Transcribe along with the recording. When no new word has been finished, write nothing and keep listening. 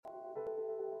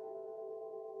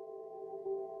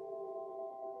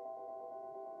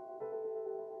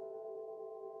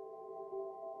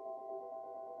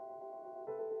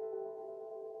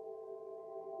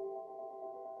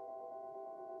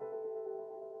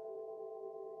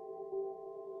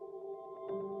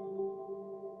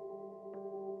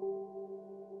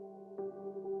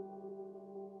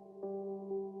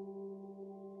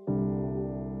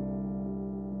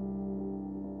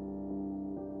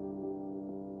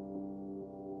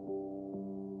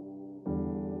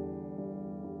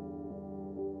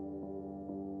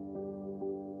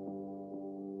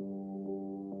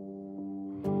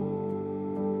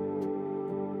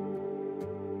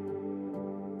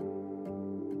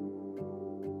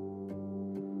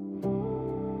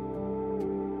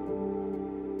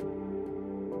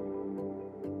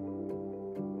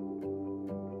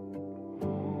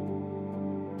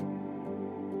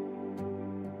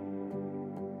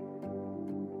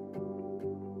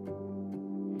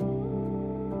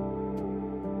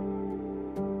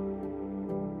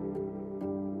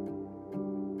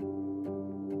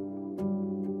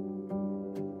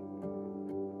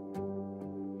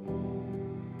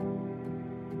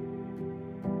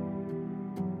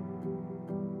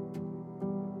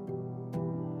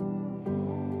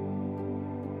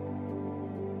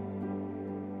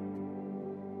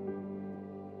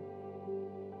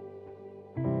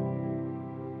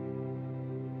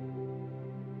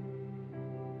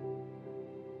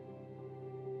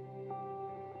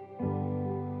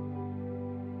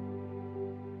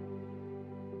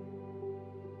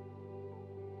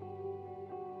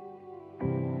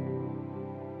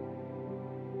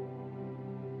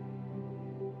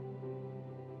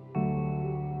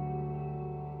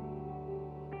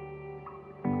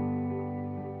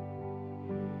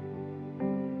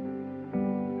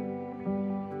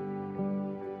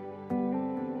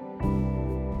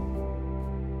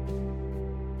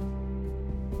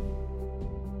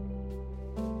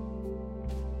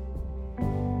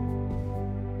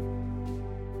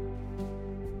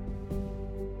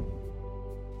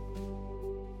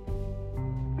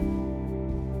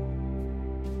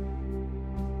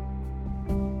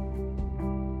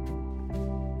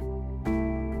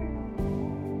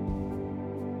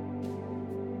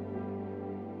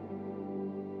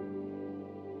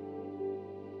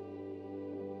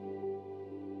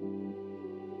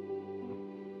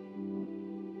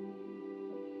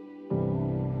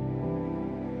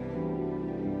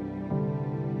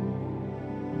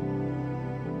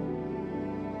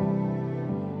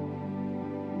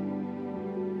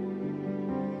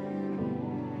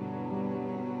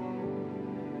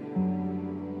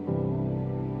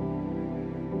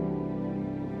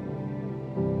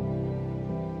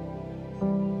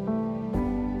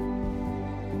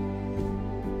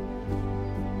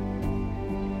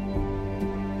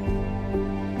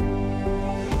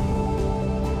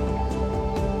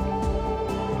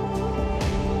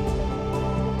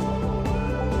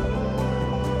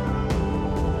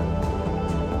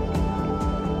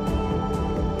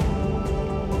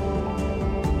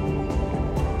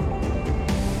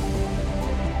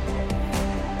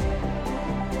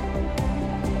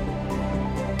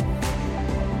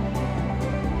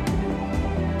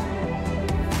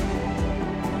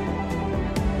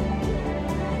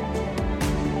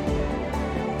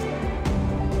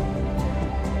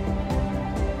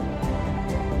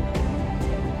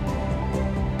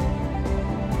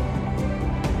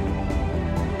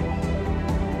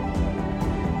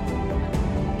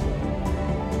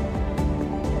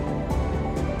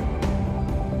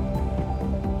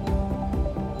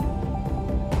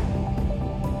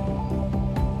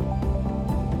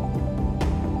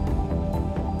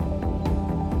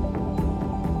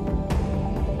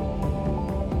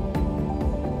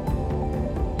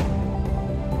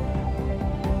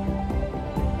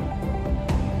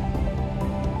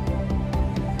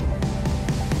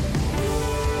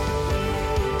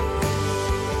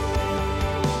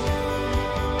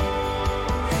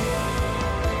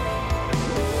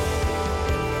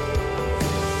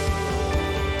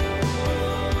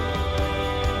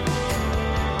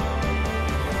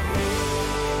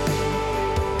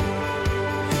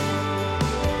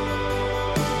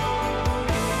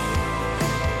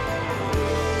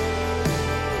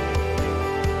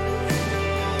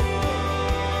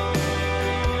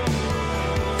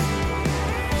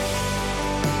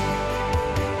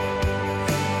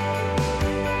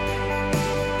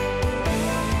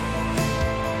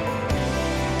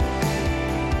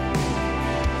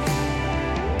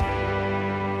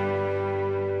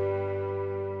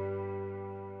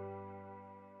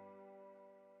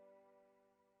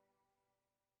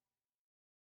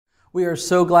We are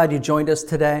so glad you joined us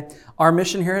today. Our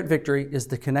mission here at Victory is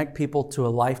to connect people to a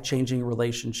life-changing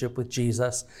relationship with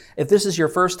Jesus. If this is your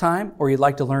first time or you'd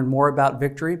like to learn more about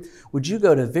Victory, would you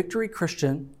go to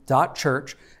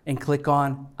victorychristian.church and click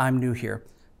on I'm New Here.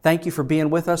 Thank you for being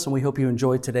with us, and we hope you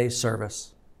enjoyed today's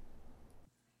service.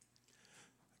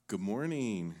 Good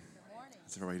morning.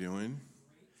 How's everybody doing?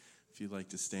 If you'd like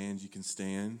to stand, you can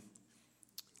stand.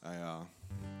 I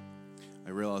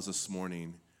realized this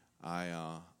morning I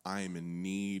am in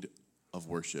need of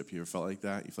worship. You ever felt like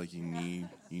that? You feel like you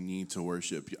need to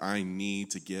worship. I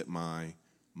need to get my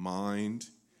mind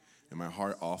and my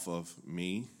heart off of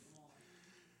me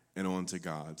and onto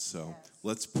God. So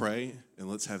let's pray and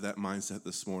let's have that mindset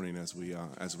this morning as we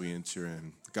enter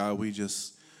in. God, we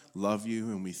just love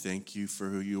you and we thank you for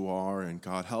who you are. And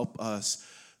God, help us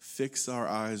fix our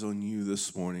eyes on you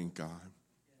this morning, God.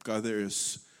 God, there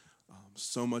is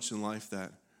so much in life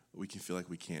that we can feel like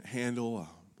we can't handle.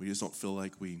 We just don't feel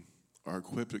like we are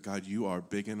equipped. But God, you are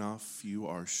big enough. You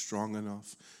are strong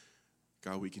enough.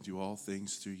 God, we can do all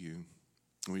things through you.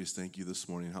 And we just thank you this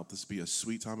morning. Help this be a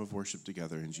sweet time of worship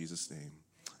together. In Jesus' name,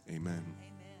 amen.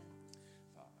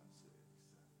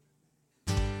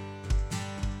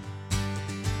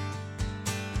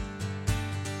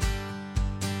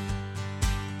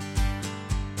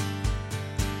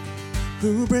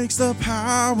 Who breaks the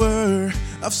power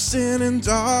of sin and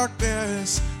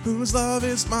darkness, whose love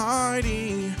is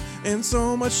mighty and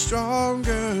so much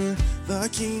stronger, the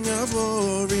King of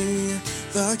glory,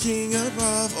 the King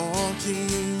above all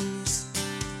kings,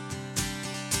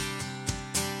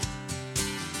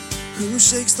 who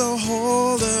shakes the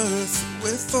whole earth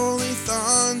with holy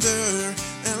thunder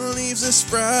and leaves us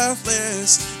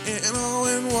breathless in awe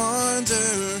and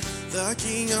wonder, the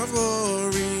King of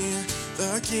glory,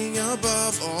 the King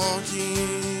above all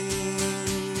kings.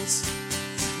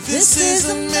 This is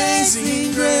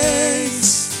amazing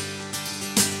grace.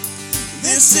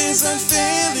 This is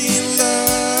unfailing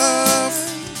love,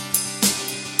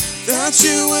 that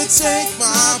you would take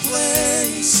my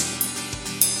place,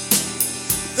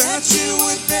 that you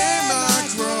would bear my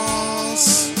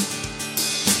cross,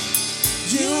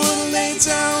 you would lay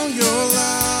down your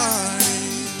life,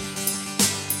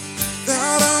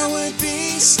 that I would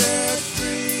be set free.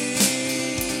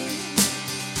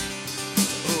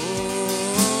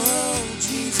 Oh,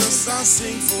 Jesus, I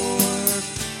sing for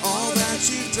all that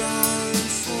you've done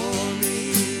for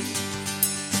me.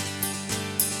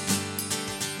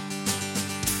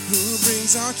 Who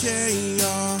brings our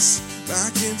chaos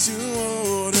back into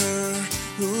order,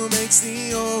 who makes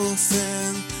the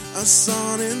orphan a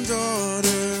son and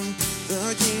daughter,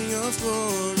 the King of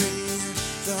glory,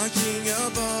 the King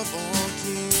above all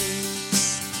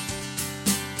kings,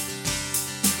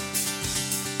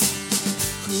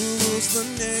 who rules the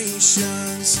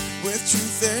nations with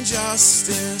truth and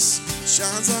justice,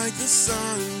 shines like the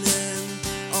sun in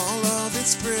all of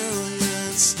its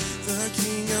brilliance, the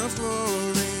King of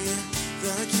glory,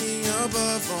 the King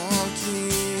above all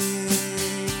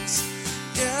kings.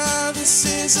 Yeah, this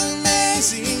is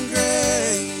amazing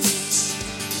grace.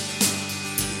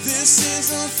 This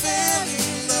is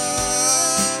unfailing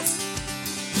love,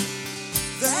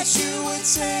 that you would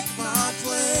take my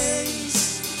place,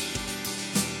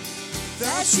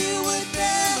 that you would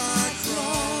bear my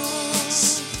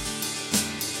cross,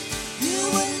 you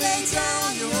would lay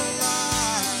down your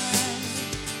life,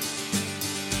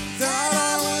 that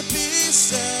I would be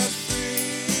set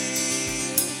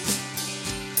free.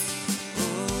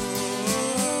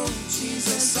 Oh,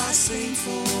 Jesus, I sing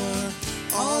for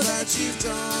all that you've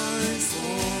done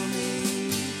for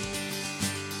me.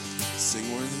 Sing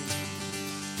worthy.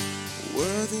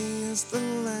 Worthy is the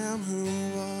Lamb who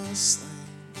was slain.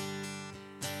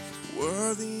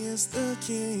 Worthy is the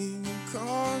King who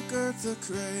conquered the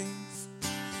grave.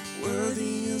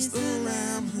 Worthy is the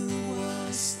Lamb who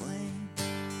was slain.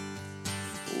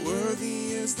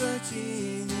 Worthy is the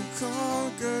King who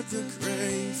conquered the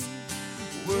grave.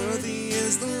 Worthy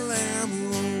is the Lamb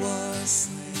who was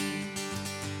slain.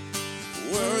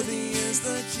 Worthy is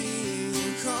the King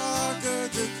who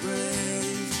conquered the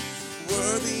grave.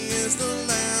 Worthy is the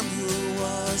Lamb who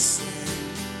was slain.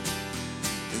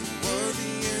 And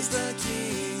worthy is the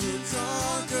King who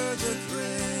conquered the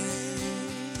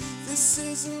grave. This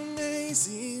is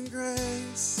amazing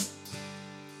grace.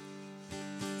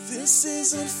 This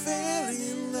is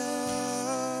unfailing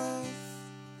love,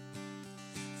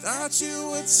 that you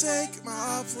would take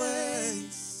my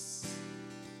place,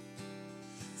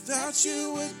 that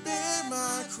you would bear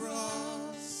my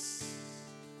cross,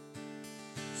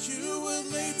 you would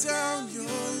lay down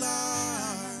your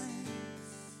life,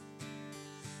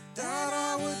 that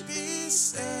I would be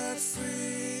set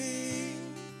free.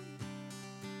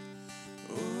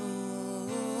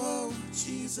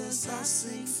 Jesus, I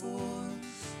sing for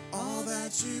all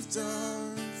that you've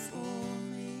done for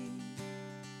me.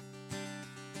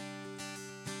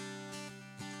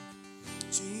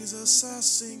 Jesus, I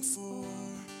sing for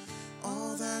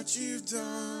all that you've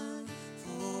done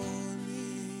for me.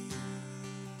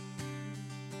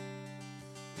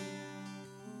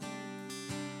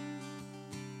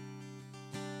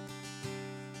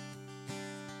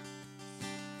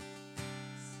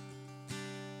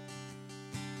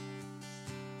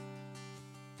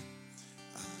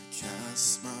 I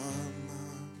cast my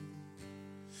mind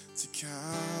to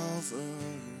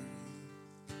Calvary,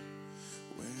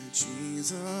 where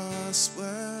Jesus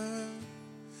bled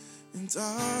and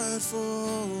died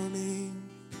for me,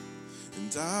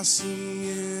 and I see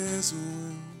his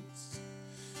wounds,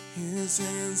 his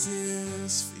hands,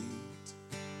 his feet,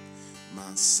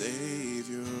 my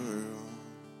Savior on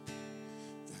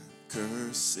that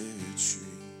cursed tree.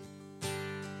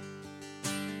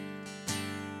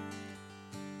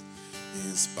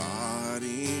 His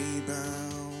body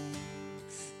bound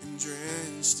and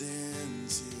drenched in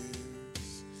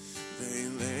tears, they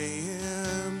lay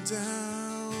him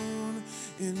down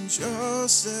in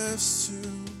Joseph's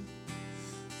tomb,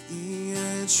 the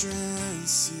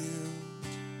entrance sealed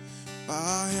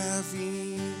by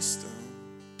heavy stone,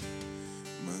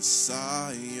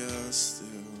 Messiah still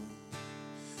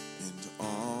and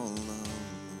all alone.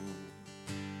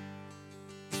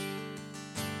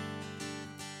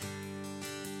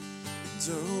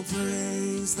 So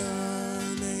praise the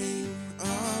name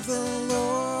of the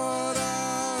Lord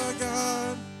our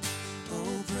God.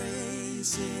 Oh,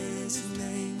 praise his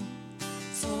name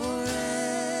forevermore.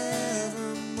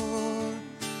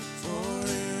 For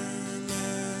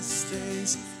endless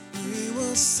days we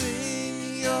will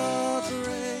sing your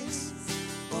praise.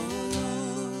 Oh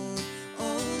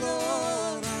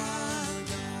Lord our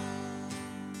God.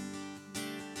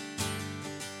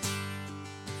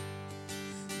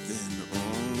 Then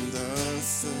on the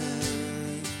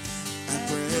third, at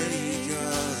break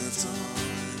of dawn,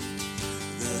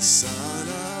 the Son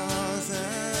of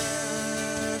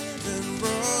Heaven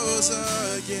rose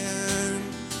again.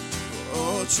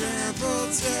 Oh, trample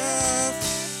death,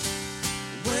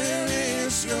 where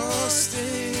is your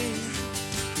sting?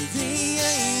 The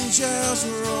angels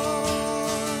roar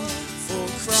for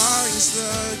Christ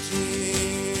the King.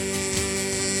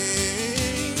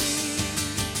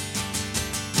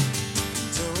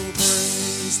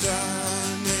 The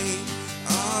name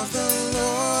of the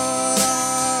Lord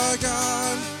our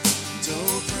God.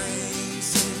 Oh, praise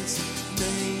his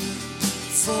name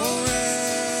forevermore.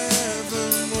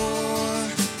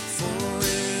 For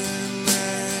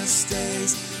endless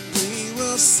days we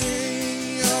will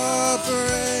sing your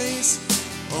praise.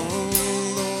 Oh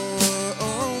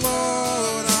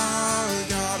Lord our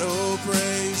God. Oh,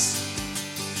 praise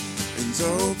and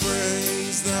oh,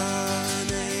 praise the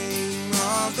name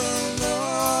of the Lord.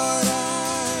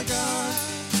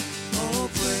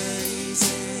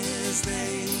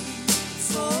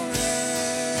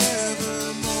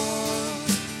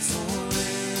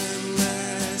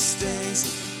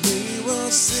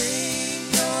 Sing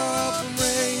your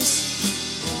praise,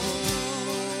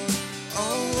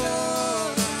 oh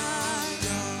Lord our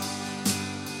God.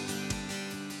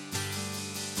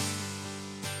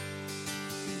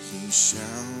 He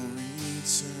shall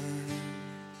return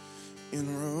in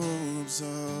robes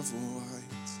of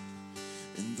white,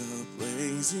 and the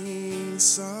blazing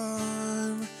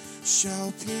sun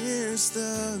shall pierce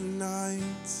the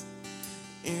night,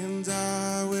 and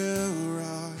I will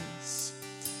rise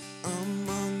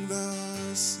among the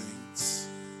saints,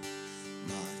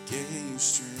 my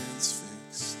gaze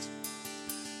transfixed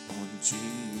on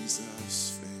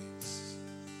Jesus' face.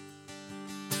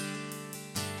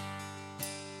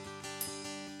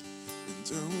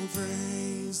 And oh,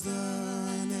 praise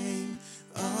the name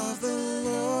of the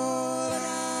Lord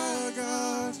our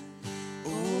God.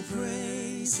 Oh,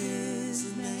 praise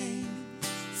his name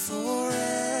forevermore.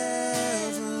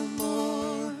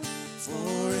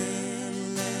 For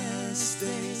endless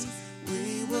days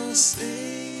we will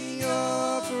sing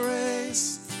your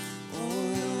praise. Oh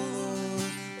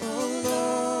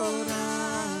Lord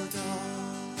our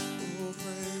God.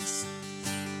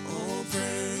 Oh,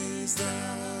 praise the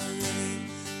name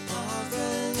of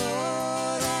the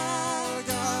Lord our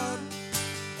God.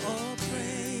 Oh,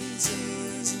 praise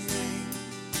his name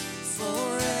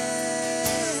forevermore.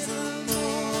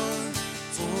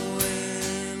 For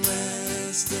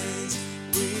endless days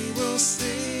we will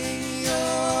sing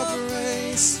your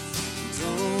praise.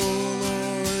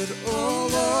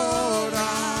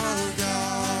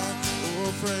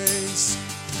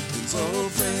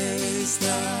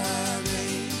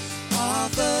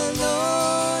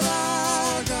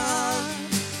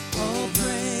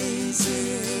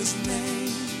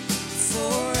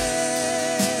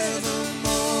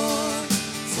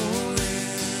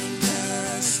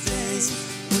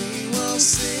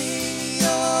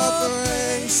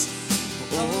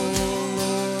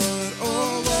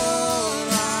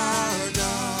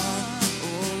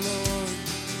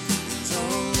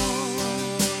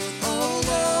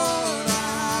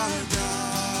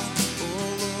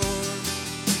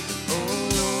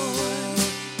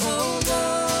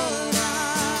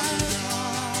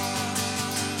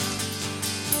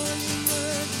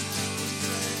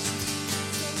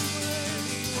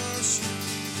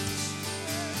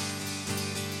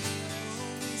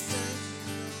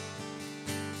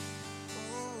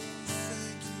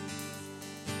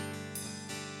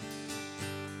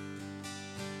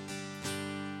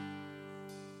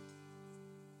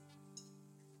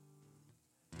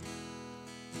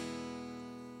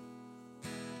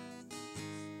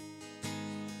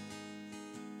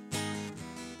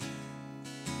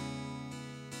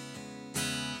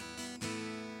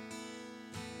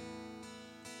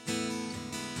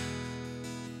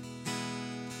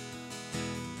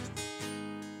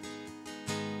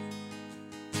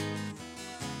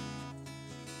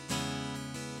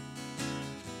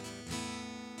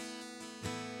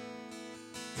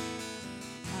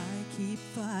 keep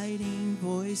fighting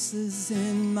voices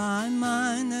in my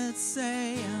mind that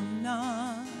say I'm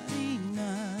not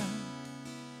enough.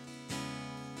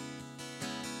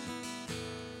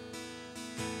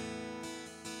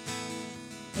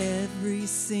 Every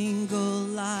single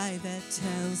lie that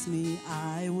tells me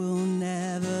I will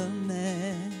never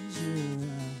measure up.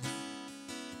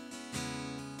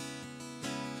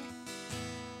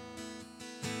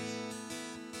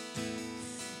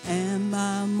 Am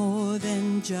I more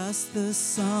than just the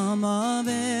sum of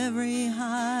every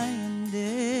high and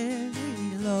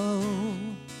every low?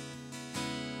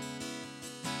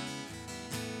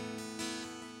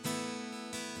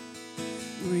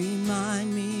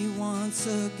 Remind me once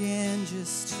again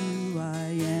just who I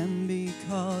am,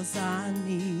 because I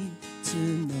need to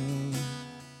know.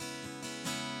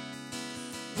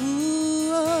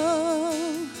 Ooh,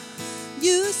 oh,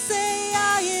 you say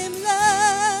I am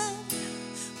loved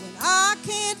when I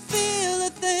can't feel a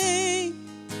thing.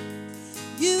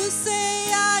 You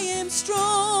say I am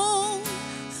strong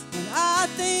when I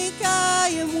think I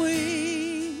am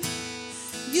weak.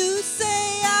 You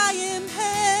say I am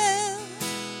held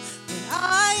when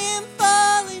I am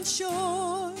falling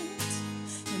short,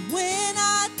 and when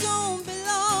I don't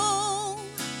belong,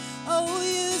 oh,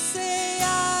 you say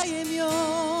I am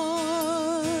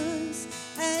yours,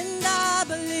 and I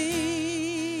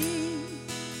believe,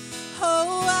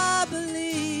 oh, I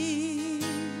believe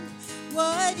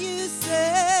what you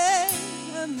say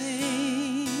of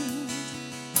me.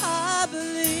 I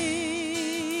believe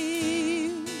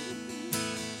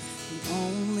the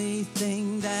only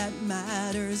thing that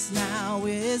matters now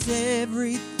is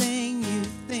everything you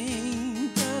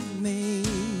think of me.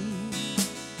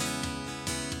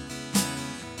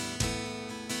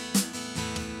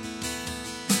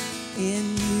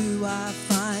 In you I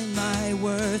find my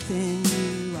worth, in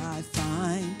you I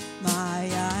find my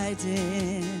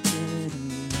identity.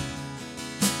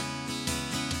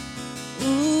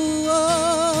 Ooh,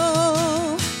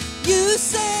 oh, you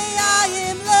say I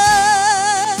am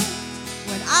loved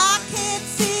when I can't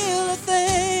feel a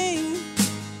thing.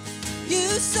 You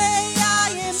say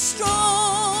I am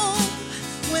strong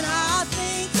when I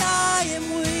think I am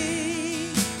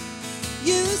weak.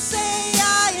 You say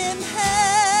I am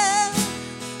held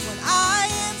when I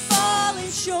am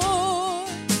falling short,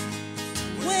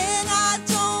 when I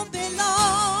don't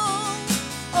belong.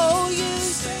 Oh, you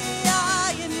say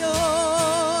I am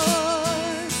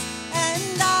yours,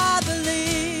 and I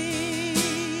believe,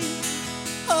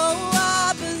 oh,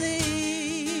 I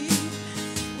believe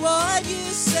what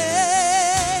you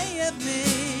say of me.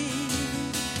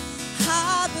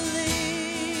 I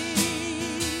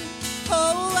believe,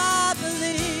 oh, I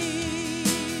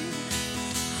believe,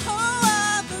 oh,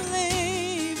 I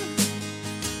believe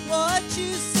what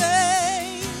you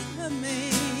say of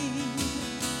me.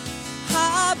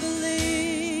 I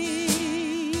believe,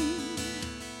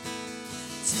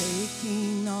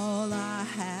 taking all I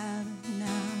have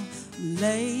now,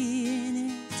 laying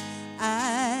it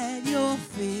at your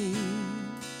feet.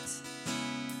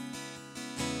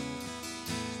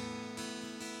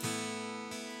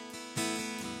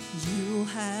 You'll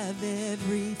have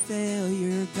every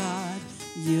failure, God.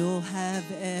 You'll have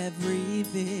every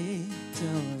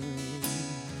victory.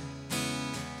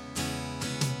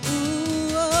 Ooh,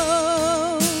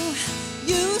 oh,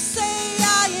 you say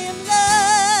I am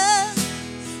loved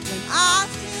when I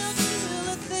can't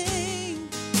feel a thing.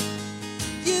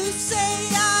 You say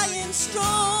I am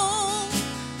strong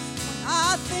when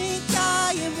I think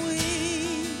I am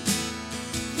weak.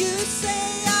 You say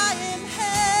I am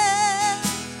held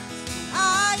when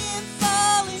I am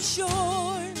falling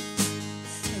short,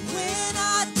 and when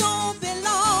I don't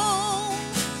belong,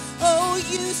 oh,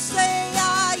 you say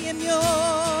I am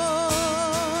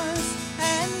yours,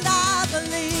 and I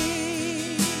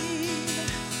believe,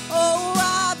 oh,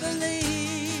 I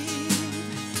believe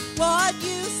what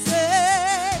you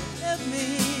say of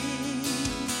me.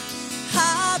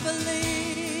 I believe,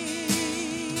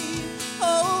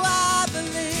 oh, I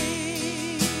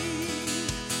believe,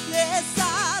 yes,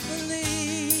 I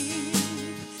believe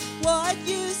what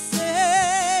you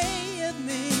say of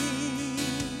me.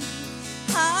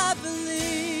 I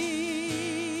believe,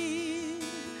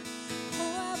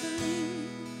 oh, I believe,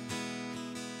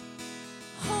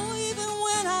 oh, even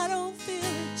when I don't feel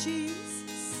it,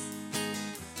 Jesus,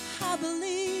 I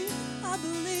believe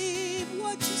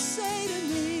what you say to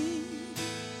me.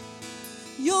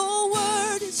 Your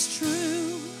word is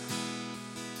true.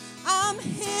 I'm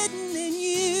hidden in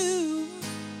you.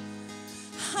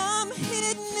 I'm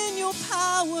hidden in your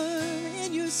power,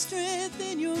 in your strength,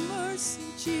 in your mercy,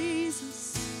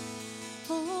 Jesus.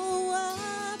 Oh,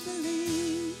 I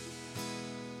believe.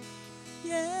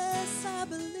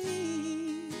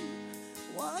 believe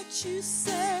what you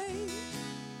say.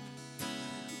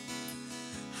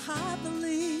 I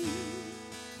believe.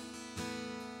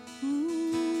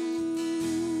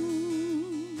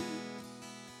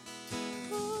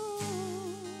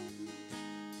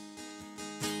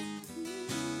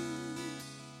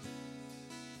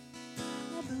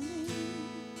 I believe.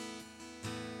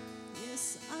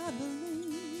 Yes, I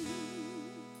believe.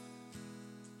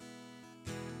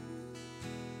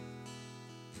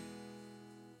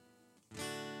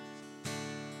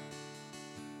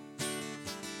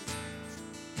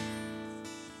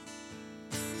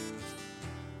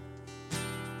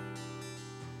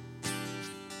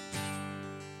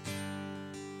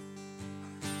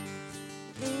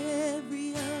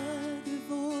 Every other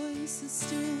voice is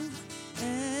still.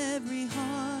 Every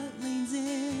heart leans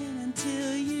in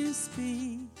until you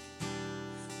speak.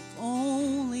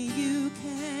 Only you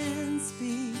can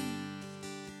speak.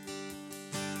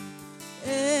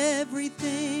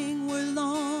 Everything we're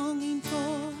longing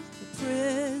for, the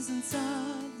presence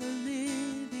of the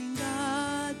living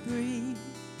God breathe.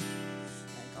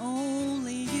 Like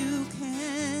only you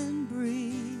can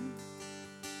breathe.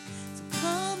 So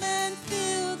come and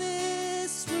fill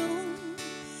this room.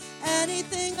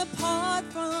 Anything apart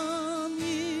from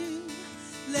you,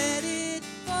 let it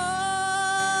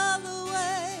fall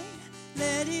away.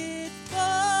 Let it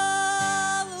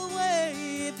fall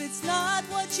away. If it's not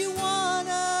what you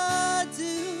wanna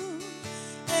do,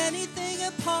 anything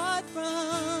apart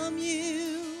from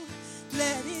you,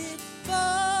 let it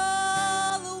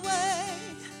fall away.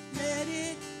 Let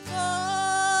it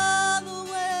fall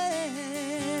away.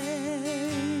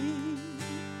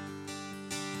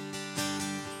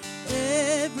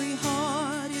 Every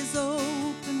heart is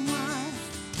open wide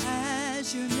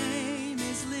as your name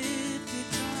is lifted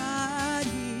right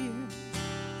here.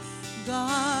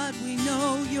 God, we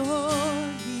know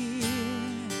you're here.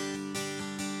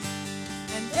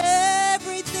 And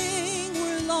everything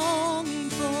we're longing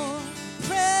for, the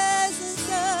presence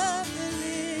of the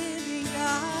living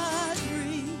God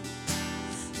breathe.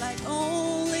 Like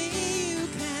only you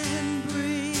can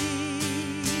breathe.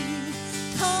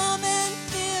 Come and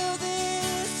fill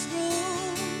this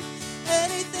room.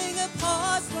 Anything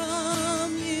apart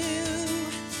from you,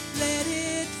 let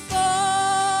it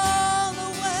fall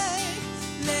away.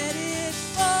 Let it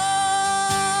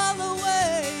fall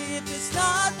away. If it's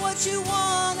not what you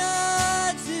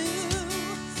wanna do,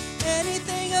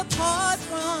 anything apart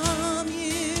from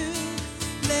you,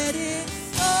 let it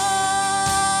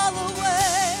fall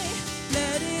away.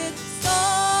 Let it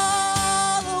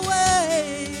fall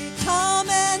away. Come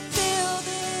and fill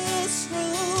this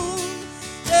room.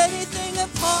 Anything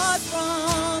apart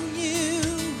from you,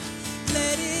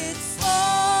 let it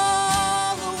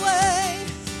fall away.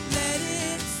 Let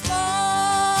it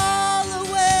fall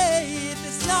away. If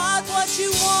it's not what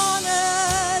you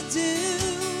wanna do,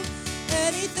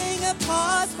 anything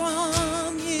apart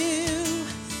from you,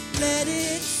 let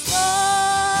it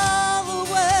fall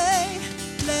away.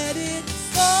 Let it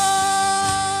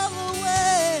fall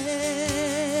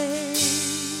away.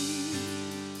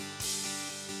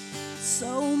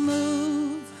 So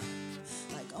move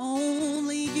like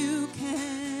only you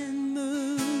can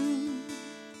move.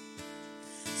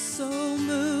 So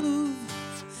move,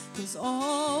 'cause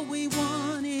all we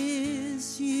want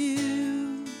is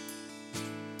you.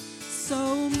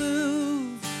 So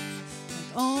move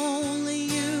like only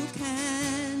you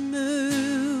can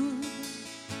move.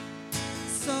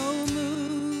 So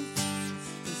move,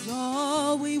 'cause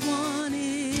all we want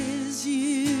is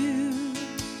you.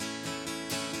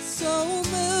 So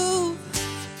move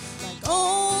like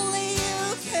only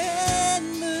you can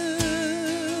move.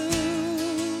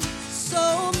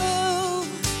 So move,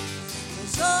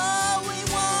 'cause all we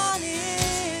want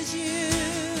is you.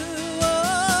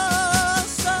 Oh,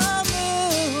 so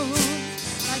move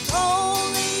like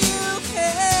only you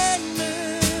can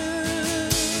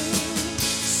move.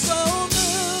 So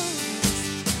move,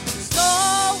 'cause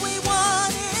all we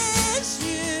want is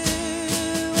you.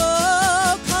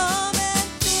 Oh, come and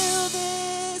fill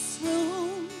this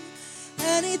room.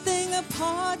 Anything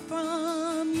apart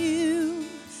from you,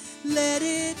 let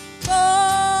it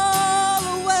fall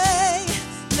away.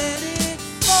 Let it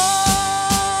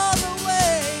fall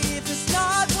away. If it's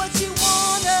not what you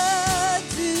wanna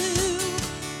do,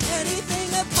 anything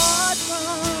apart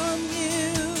from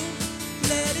you,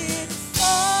 let it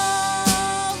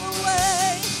fall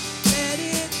away. Let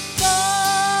it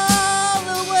fall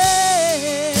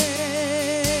away.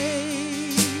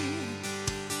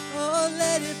 Oh,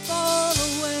 let it fall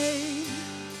away.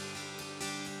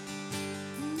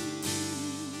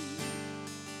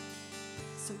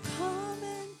 So come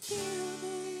and feel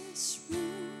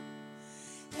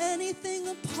anything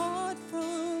apart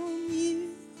from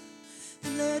you.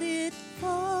 Let it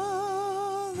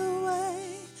fall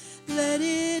away. Let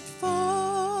it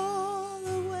fall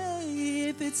away.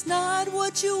 If it's not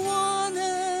what you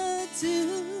wanna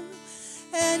do,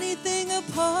 anything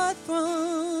apart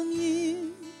from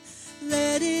you,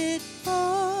 let it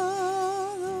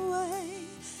fall away.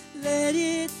 Let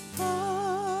it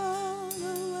fall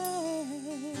away.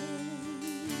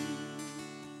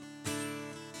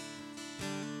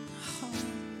 Oh,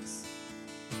 yes.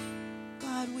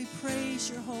 God, we praise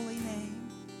your holy name.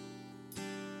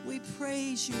 We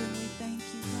praise you and we thank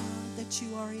you, God, that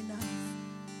you are enough.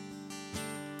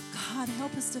 God,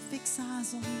 help us to fix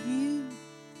eyes on you,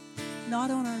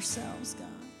 not on ourselves, God,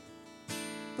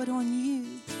 but on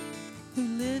you who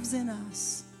lives in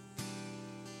us.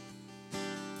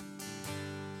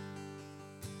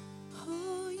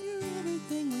 Oh, you're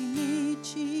everything we need,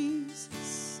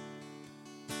 Jesus.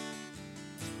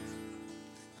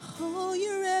 Oh,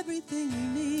 you're everything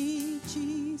we need,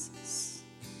 Jesus.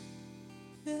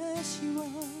 Yes, you are.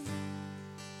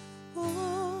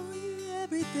 Oh, you're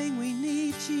everything we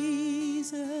need,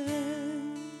 Jesus.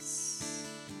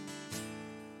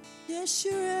 Yes,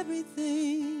 you're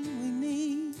everything we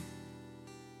need.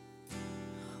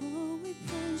 Oh, we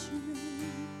praise your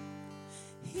name.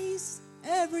 He's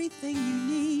everything you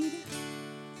need.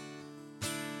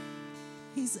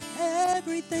 He's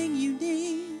everything you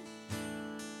need.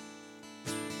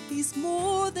 He's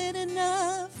more than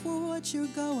enough for what you're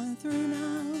going through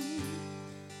now.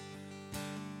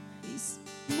 He's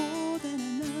more than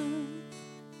enough.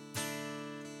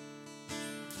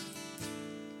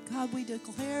 God, we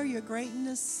declare your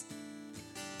greatness.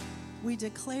 We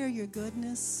declare your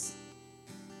goodness.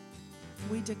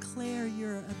 We declare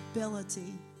your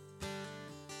ability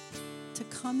to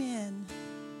come in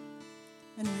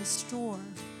and restore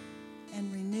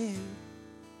and renew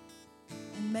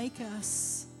and make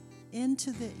us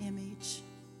into the image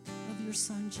of your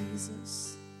Son,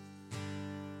 Jesus.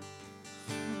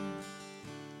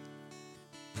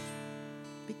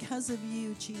 Because of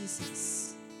you,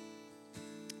 Jesus,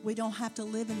 we don't have to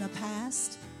live in the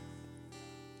past.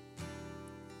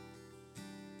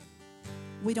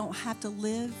 We don't have to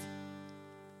live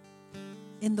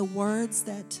in the words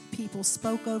that people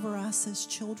spoke over us as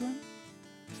children.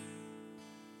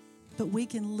 But we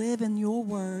can live in your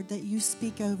word that you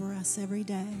speak over us every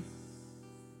day.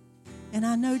 And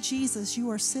I know, Jesus,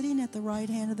 you are sitting at the right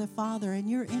hand of the Father and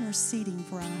you're interceding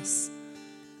for us.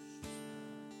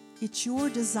 It's your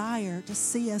desire to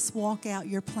see us walk out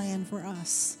your plan for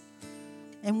us.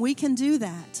 And we can do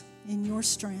that in your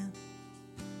strength.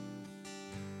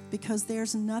 Because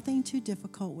there's nothing too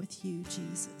difficult with you,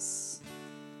 Jesus.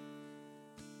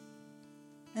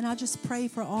 And I just pray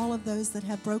for all of those that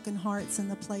have broken hearts in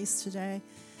the place today,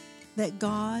 that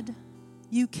God,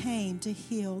 you came to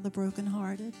heal the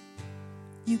brokenhearted.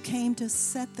 You came to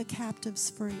set the captives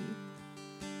free.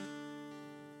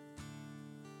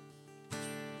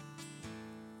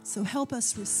 So help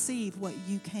us receive what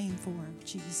you came for,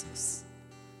 Jesus.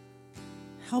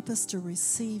 Help us to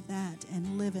receive that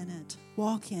and live in it,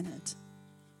 walk in it.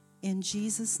 In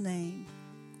Jesus' name,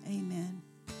 amen.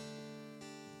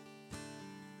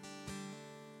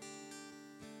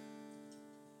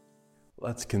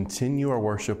 Let's continue our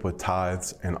worship with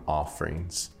tithes and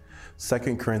offerings.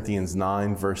 2 Corinthians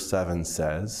 9 verse 7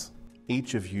 says,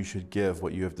 "Each of you should give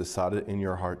what you have decided in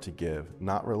your heart to give,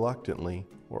 not reluctantly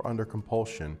or under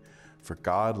compulsion, for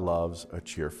God loves a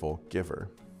cheerful giver."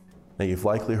 Now, you've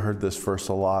likely heard this verse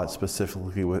a lot,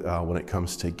 specifically when it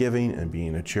comes to giving and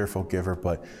being a cheerful giver,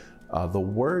 but the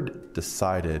word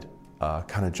decided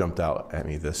kind of jumped out at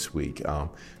me this week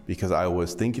because I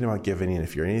was thinking about giving, and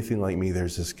if you're anything like me,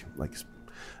 there's this like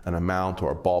an amount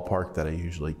or a ballpark that I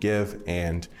usually give,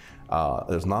 and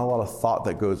there's not a lot of thought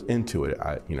that goes into it.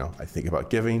 I think about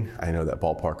giving, I know that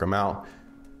ballpark amount,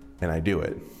 and I do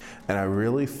it. And I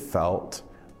really felt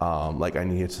like I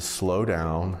needed to slow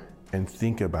down and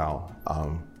think about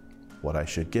what I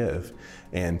should give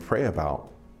and pray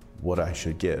about what I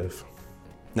should give.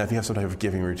 Now, if you have some type of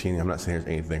giving routine, I'm not saying there's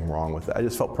anything wrong with it. I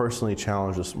just felt personally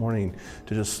challenged this morning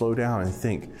to just slow down and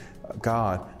think,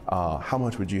 God, how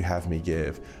much would you have me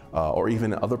give? Or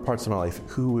even other parts of my life,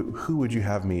 who would you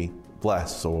have me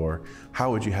bless? Or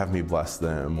how would you have me bless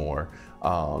them? Or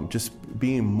just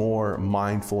being more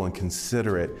mindful and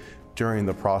considerate during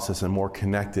the process and more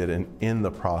connected and in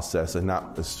the process and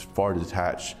not as far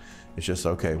detached. It's just,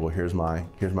 okay, well, here's my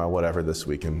whatever this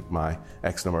week and my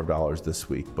X number of dollars this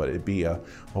week. But it'd be a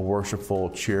worshipful,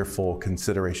 cheerful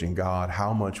consideration. God,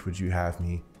 how much would you have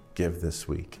me give this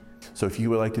week? So if you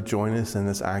would like to join us in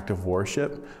this act of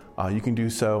worship, you can do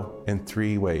so in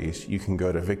 3 ways. You can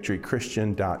go to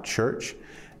victorychristian.church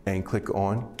and click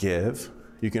on Give.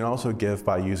 You can also give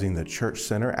by using the Church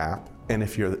Center app. And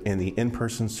if you're in the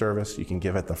in-person service, you can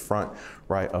give at the front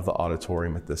right of the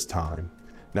auditorium at this time.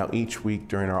 Now, each week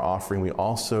during our offering, we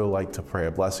also like to pray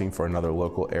a blessing for another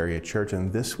local area church.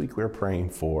 And this week we're praying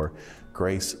for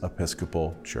Grace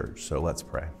Episcopal Church. So let's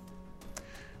pray.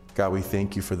 God, we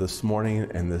thank you for this morning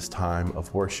and this time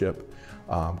of worship.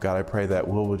 God, I pray that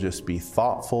we will just be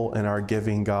thoughtful in our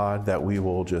giving, God, that we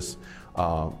will just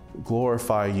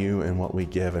glorify you in what we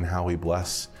give and how we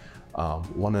bless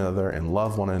one another and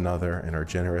love one another and are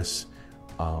generous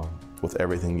with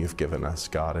everything you've given us,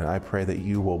 God. And I pray that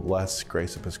you will bless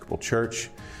Grace Episcopal Church,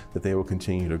 that they will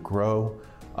continue to grow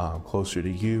closer to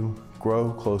you,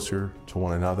 grow closer to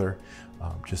one another,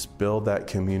 just build that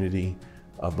community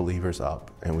of believers up.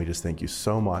 And we just thank you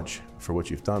so much for what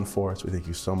you've done for us. We thank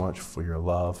you so much for your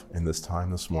love in this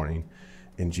time this morning.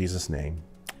 In Jesus' name,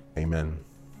 amen.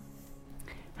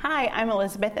 Hi, I'm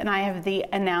Elizabeth, and I have the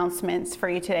announcements for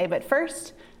you today. But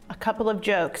first, a couple of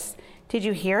jokes. Did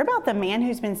you hear about the man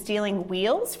who's been stealing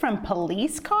wheels from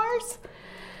police cars?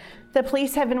 The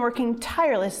police have been working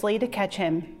tirelessly to catch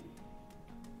him.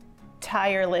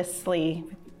 Tirelessly.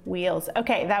 Wheels.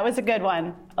 Okay, that was a good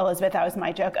one, Elizabeth. That was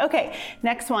my joke. Okay,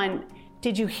 next one.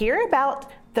 Did you hear about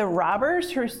the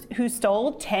robbers who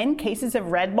stole 10 cases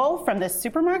of Red Bull from the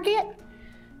supermarket?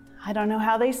 I don't know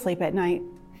how they sleep at night.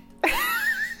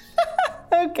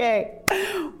 Okay,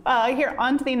 here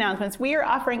on to the announcements. We are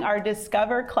offering our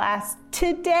Discover class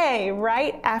today,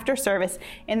 right after service.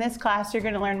 In this class, you're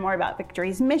going to learn more about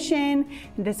Victory's mission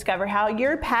and discover how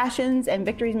your passions and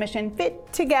Victory's mission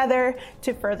fit together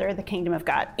to further the kingdom of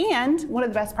God. And one of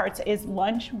the best parts is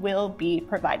lunch will be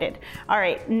provided. All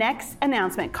right, next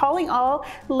announcement. Calling all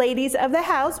ladies of the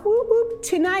house, whoop, whoop,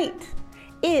 tonight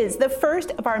is the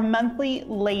first of our monthly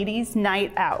ladies'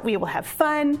 night out. We will have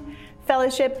fun,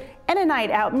 fellowship, and a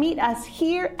night out. Meet us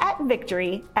here at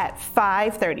Victory at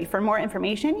 5:30. For more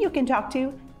information, you can talk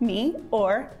to me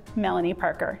or Melanie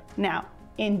Parker. Now,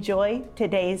 enjoy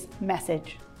today's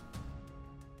message.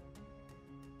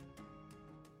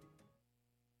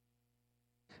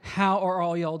 How are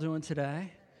all y'all doing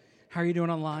today? How are you doing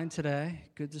online today?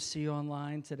 Good to see you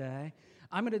online today.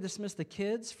 I'm going to dismiss the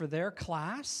kids for their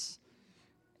class,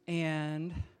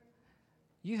 and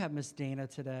you have Miss Dana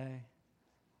today.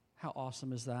 How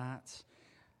awesome is that?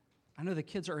 I know the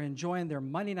kids are enjoying their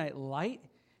Monday Night Light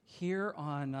here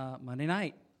on Monday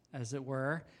night, as it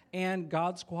were, and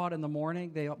God Squad in the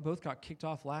morning. They both got kicked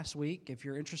off last week. If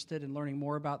you're interested in learning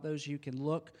more about those, you can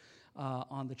look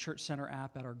on the Church Center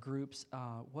app at our groups.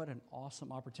 What an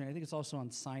awesome opportunity. I think it's also on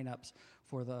sign-ups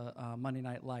for the Monday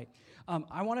Night Light.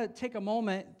 I want to take a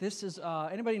moment. This is,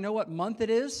 anybody know what month it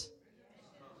is?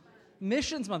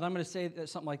 Missions Month. I'm going to say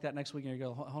something like that next week, and you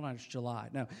go, hold on, it's July.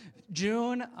 No,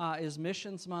 June is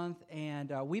Missions Month,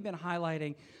 and we've been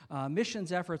highlighting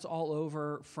missions efforts all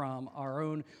over, from our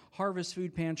own Harvest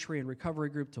Food Pantry and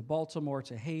Recovery Group to Baltimore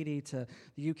to Haiti to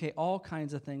the UK, all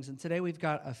kinds of things. And today we've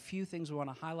got a few things we want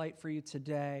to highlight for you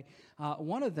today.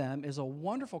 One of them is a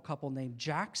wonderful couple named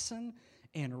Jackson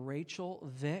and Rachel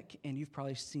Vick, and you've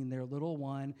probably seen their little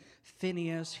one,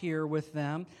 Phineas, here with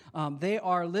them. They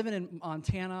are living in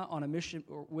Montana on a mission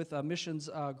with a missions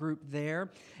group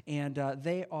there, and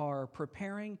they are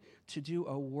preparing to do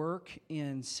a work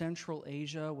in Central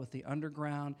Asia with the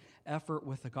underground effort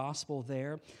with the gospel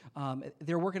there.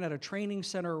 They're working at a training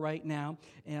center right now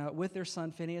with their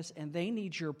son Phineas, and they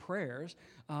need your prayers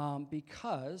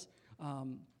because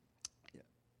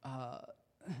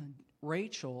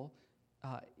Rachel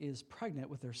is pregnant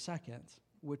with their second,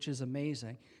 which is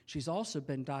amazing. She's also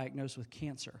been diagnosed with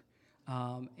cancer.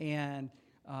 And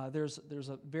there's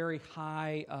a very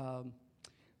high,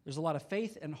 there's a lot of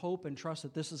faith and hope and trust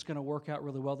that this is going to work out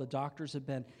really well. The doctors have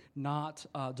been not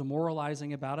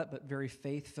demoralizing about it, but very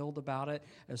faith-filled about it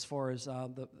as far as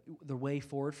the way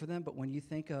forward for them. But when you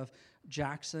think of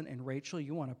Jackson and Rachel,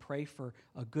 you want to pray for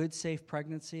a good, safe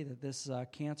pregnancy, that this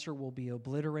cancer will be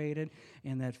obliterated,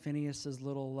 and that Phineas's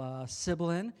little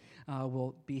sibling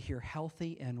will be here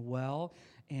healthy and well,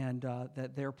 and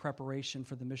that their preparation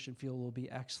for the mission field will be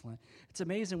excellent. It's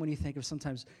amazing when you think of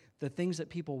sometimes the things that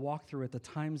people walk through at the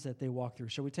times that they walk through.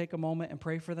 Shall we take a moment and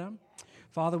pray for them?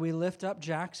 Father, we lift up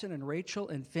Jackson and Rachel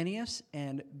and Phineas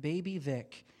and baby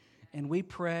Vic, and we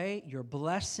pray your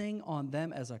blessing on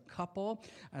them as a couple,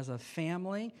 as a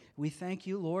family. We thank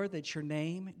you, Lord, that your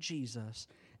name, Jesus,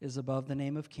 is above the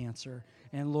name of cancer.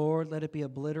 And Lord, let it be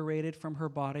obliterated from her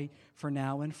body for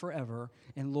now and forever.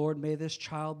 And Lord, may this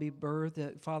child be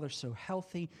birthed, Father, so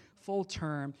healthy, full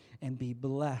term, and be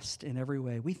blessed in every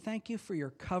way. We thank you for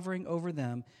your covering over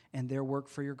them and their work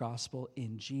for your gospel.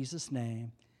 In Jesus'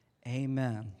 name,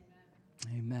 amen.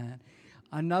 Amen.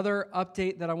 Another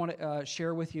update that I want to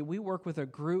share with you, we work with a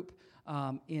group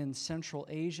in Central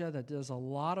Asia that does a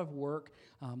lot of work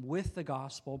with the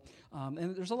gospel.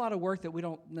 And there's a lot of work that we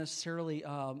don't necessarily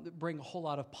bring a whole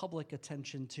lot of public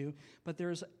attention to, but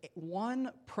there's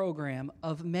one program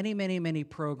of many, many, many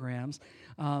programs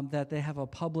that they have a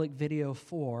public video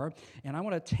for. And I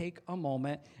want to take a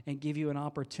moment and give you an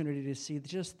opportunity to see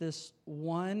just this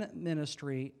one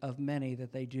ministry of many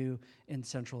that they do in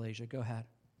Central Asia. Go ahead.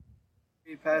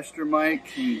 Hey, Pastor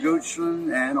Mike in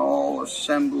Goochland and all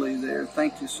assembly there,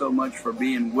 thank you so much for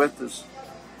being with us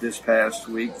this past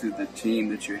week through the team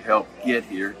that you helped get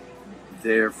here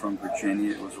there from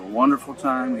Virginia. It was a wonderful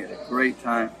time. We had a great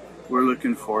time. We're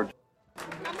looking forward to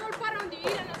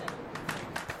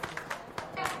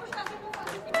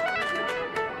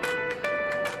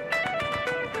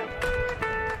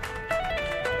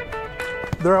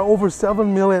There are over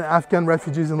 7 million Afghan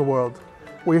refugees in the world.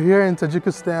 We're here in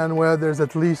Tajikistan where there's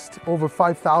at least over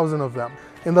 5,000 of them.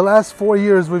 In the last 4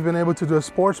 years, we've been able to do a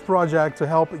sports project to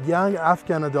help young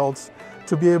Afghan adults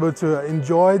to be able to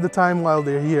enjoy the time while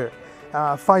they're here,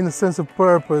 find a sense of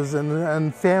purpose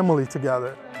and family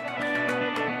together.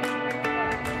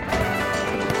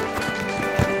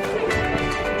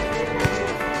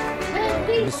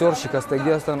 بسیار شکستگی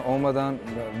هستن آمدن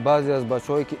بعضی از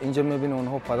بچه‌هایی که اینجا می‌بینن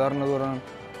اونها پدر ندارن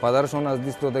پدرشون از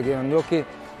دست دادگی هستند یا که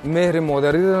مهر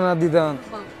مادری رو ندیدن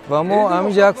و ما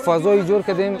همینجا یک فضای ایجاد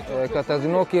کردیم که از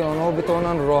اینا که آنها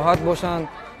بتونن راحت باشن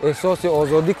احساس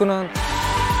آزادی کنن.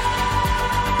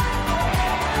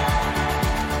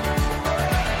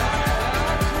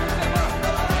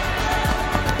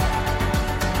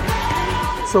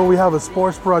 So we have a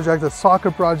sports project, a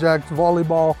soccer project,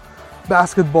 volleyball,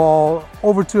 basketball,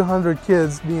 over 200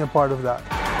 kids being a part of that.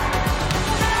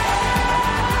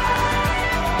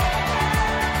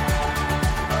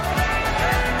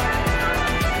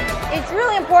 It's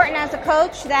really important as a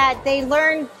coach that they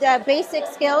learn the basic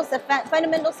skills, the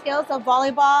fundamental skills of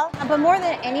volleyball. But more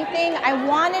than anything, I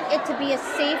wanted it to be a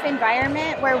safe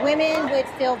environment where women would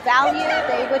feel valued,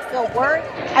 they would feel worth.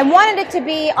 I wanted it to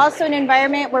be also an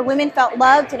environment where women felt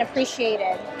loved and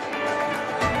appreciated.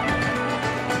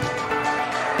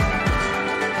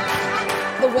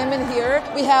 The women here,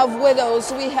 we have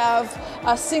widows, we have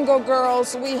single girls,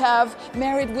 we have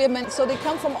married women, so they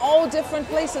come from all different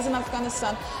places in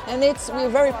Afghanistan, and we're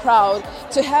very proud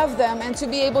to have them and to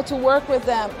be able to work with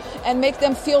them and make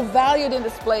them feel valued in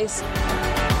this place.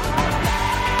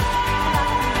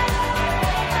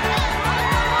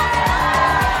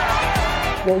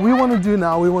 What we want to do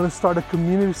now, we want to start a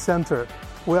community center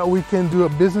where we can do a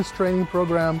business training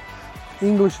program,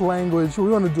 English language.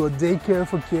 We want to do a daycare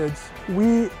for kids.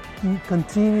 We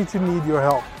continue to need your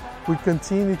help. We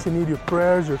continue to need your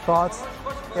prayers, your thoughts,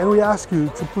 and we ask you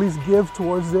to please give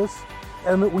towards this.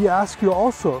 And we ask you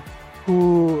also, who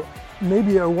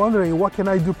maybe are wondering, what can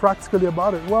I do practically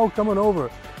about it? Well, come on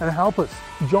over and help us.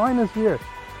 Join us here.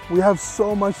 We have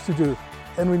so much to do,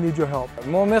 and we need your help.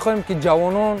 ما می‌خوایم که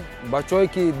جوانان، بچه‌ای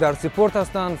که در سپورت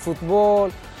هستند،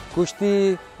 فوتبال،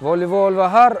 کشتی، والیبال و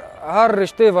هر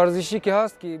رشته ورزشی که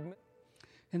هست که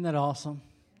Isn't that awesome?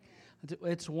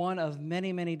 It's one of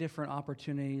many, many different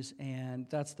opportunities, and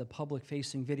that's the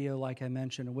public-facing video, like I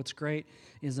mentioned. And what's great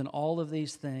is in all of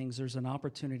these things, there's an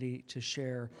opportunity to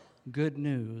share good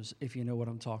news, if you know what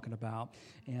I'm talking about.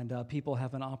 And people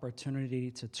have an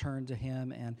opportunity to turn to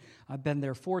Him. And I've been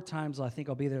there 4 times. I think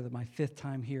I'll be there my 5th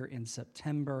time here in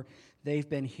September. They've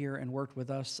been here and worked with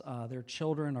us. Their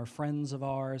children are friends of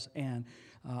ours. And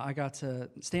I got to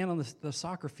stand on the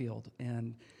soccer field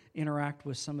and interact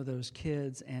with some of those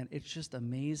kids, and it's just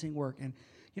amazing work. And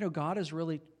you know, God has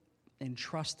really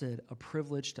entrusted a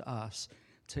privilege to us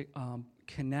to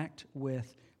connect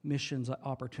with missions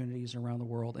opportunities around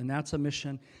the world, and that's a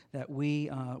mission that we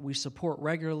support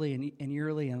regularly and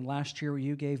yearly. And last year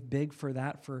you gave big for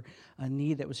that, for a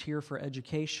need that was here for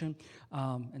education,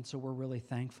 and so we're really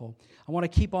thankful. I want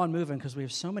to keep on moving because we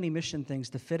have so many mission things.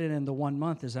 To fit it into 1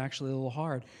 month is actually a little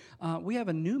hard. We have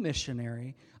a new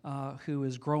missionary who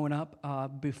is growing up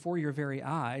before your very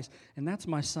eyes, and that's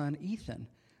my son Ethan.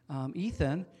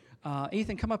 Ethan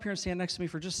Ethan, come up here and stand next to me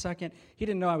for just a second. He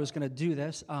didn't know I was going to do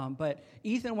this, but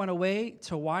Ethan went away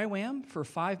to YWAM for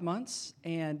 5 months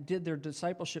and did their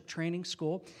discipleship training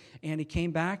school, and he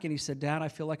came back and he said, Dad, I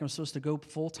feel like I'm supposed to go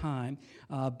full-time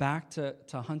back to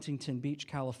Huntington Beach,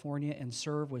 California, and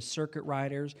serve with circuit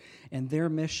riders, and their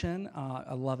mission,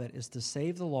 I love it, is to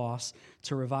save the lost,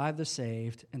 to revive the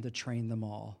saved, and to train them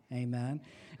all. Amen?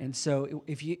 And so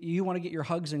if you want to get your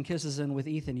hugs and kisses in with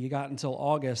Ethan, you got until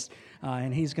August,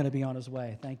 and he's going to be on his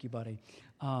way. Thank you, buddy.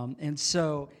 And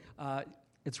so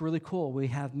it's really cool. We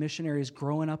have missionaries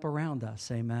growing up around us.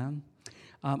 Amen.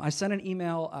 I sent an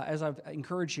email, as I've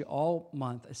encouraged you all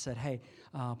month. I said, hey,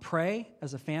 pray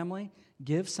as a family.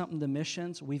 Give something to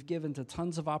missions. We've given to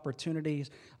tons of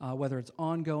opportunities, whether it's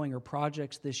ongoing or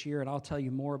projects this year, and I'll tell you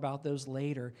more about those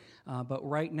later. But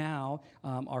right now,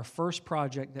 our first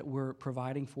project that we're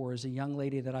providing for is a young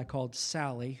lady that I called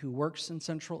Sally, who works in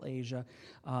Central Asia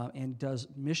and does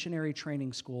missionary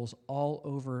training schools all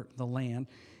over the land.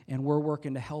 And we're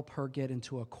working to help her get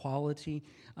into a quality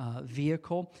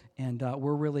vehicle, and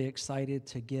we're really excited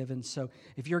to give. And so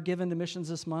if you're giving to missions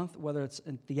this month, whether it's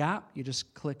in the app, you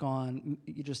just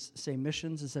say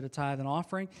missions instead of tithe and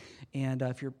offering. And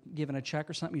if you're giving a check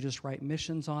or something, you just write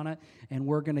missions on it, and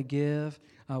we're going to give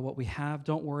what we have.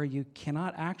 Don't worry, you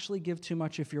cannot actually give too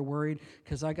much if you're worried,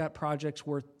 because I got projects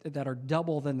that are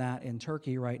double than that in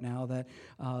Turkey right now that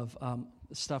of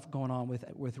stuff going on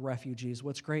with refugees.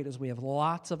 What's great is we have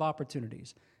lots of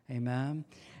opportunities. Amen.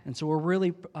 And so we're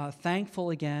really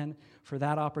thankful again for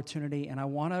that opportunity. And I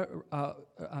want to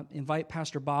invite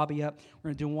Pastor Bobby up. We're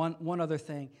going to do one other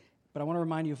thing, but I want to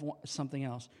remind you of something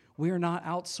else. We are not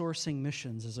outsourcing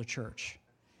missions as a church.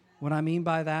 What I mean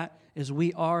by that is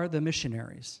we are the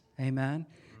missionaries. Amen.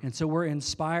 And so we're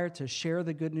inspired to share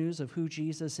the good news of who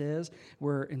Jesus is.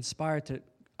 We're inspired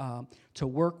to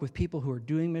work with people who are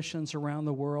doing missions around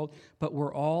the world, but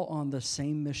we're all on the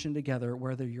same mission together,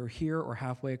 whether you're here or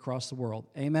halfway across the world.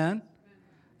 Amen?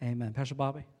 Amen. Pastor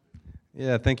Bobby?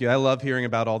 Yeah, thank you. I love hearing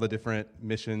about all the different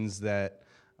missions that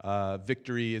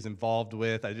Victory is involved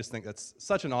with. I just think that's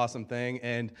such an awesome thing.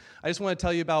 And I just want to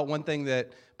tell you about one thing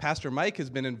that Pastor Mike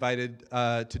has been invited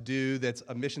to do that's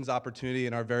a missions opportunity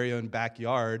in our very own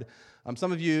backyard.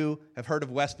 Some of you have heard of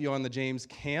Westview on the James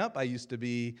Camp. I used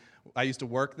to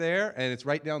work there, and it's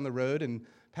right down the road, and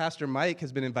Pastor Mike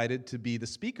has been invited to be the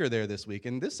speaker there this week.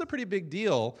 And this is a pretty big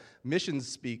deal,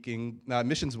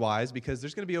 missions-wise, because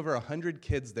there's going to be over 100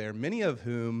 kids there, many of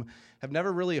whom have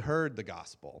never really heard the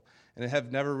gospel. And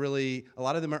a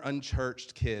lot of them are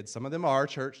unchurched kids. Some of them are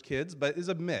church kids, but it's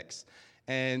a mix.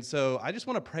 And so I just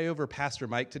want to pray over Pastor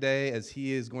Mike today as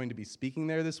he is going to be speaking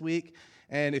there this week.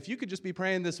 And if you could just be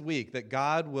praying this week that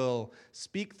God will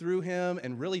speak through him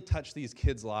and really touch these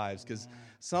kids' lives, because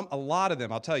a lot of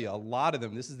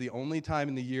them, this is the only time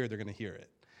in the year they're going to hear it.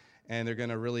 And they're going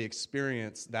to really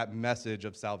experience that message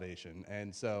of salvation.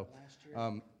 And so,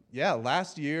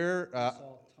 last year,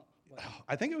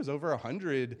 I think it was over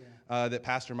 100 that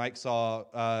Pastor Mike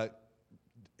saw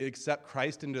accept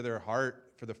Christ into their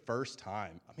heart for the first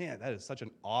time. Man, that is such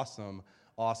an awesome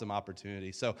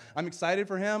opportunity. So I'm excited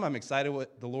for him. I'm excited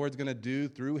what the Lord's going to do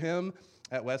through him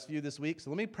at Westview this week. So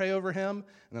let me pray over him,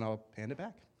 and then I'll hand it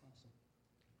back. Awesome.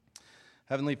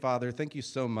 Heavenly Father, thank you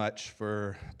so much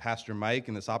for Pastor Mike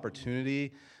and this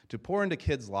opportunity to pour into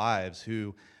kids' lives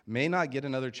who may not get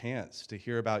another chance to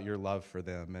hear about your love for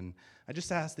them. And I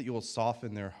just ask that you will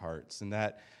soften their hearts and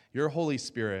that your Holy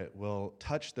Spirit will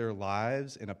touch their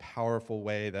lives in a powerful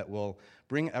way that will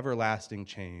bring everlasting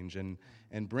change and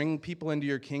bring people into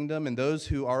your kingdom. And those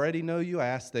who already know you, I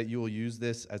ask that you will use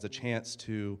this as a chance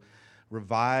to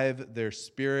revive their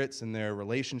spirits and their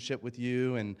relationship with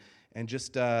you and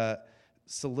just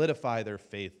solidify their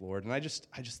faith, Lord. And I just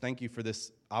thank you for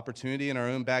this opportunity in our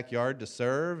own backyard to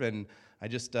serve. And I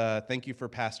just thank you for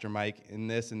Pastor Mike in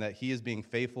this and that he is being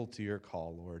faithful to your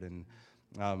call, Lord. And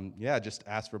just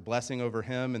ask for blessing over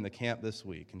him and the camp this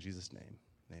week. In Jesus' name,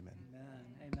 amen.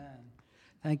 Amen.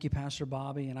 Thank you, Pastor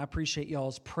Bobby. And I appreciate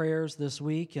y'all's prayers this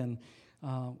week. And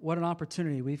what an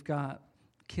opportunity. We've got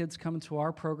kids coming to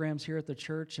our programs here at the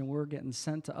church, and we're getting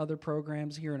sent to other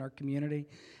programs here in our community.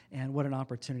 And what an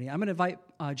opportunity. I'm going to invite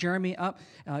Jeremy up.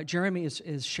 Jeremy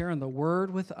is sharing the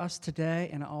word with us today,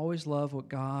 and I always love what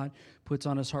God puts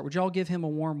on his heart. Would you all give him a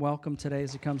warm welcome today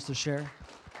as he comes to share?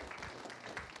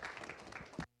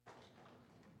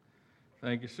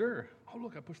 Thank you, sir. Oh,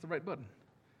 look, I pushed the right button.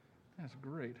 That's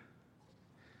great.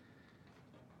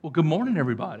 Well, good morning,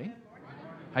 everybody. Good morning.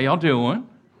 How y'all doing?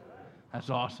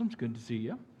 That's awesome. It's good to see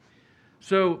you.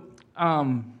 So,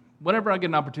 whenever I get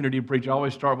an opportunity to preach, I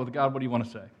always start with, God, what do you want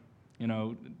to say?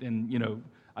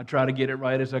 I try to get it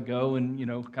right as I go and,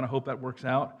 kind of hope that works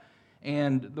out.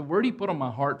 And the word he put on my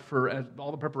heart for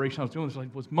all the preparation I was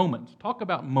doing was moments. Talk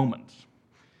about moments.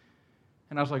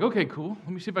 And I was like, okay, cool. Let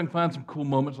me see if I can find some cool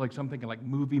moments, like something like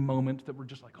movie moments that were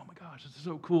just like, oh my gosh, this is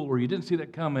so cool, or you didn't see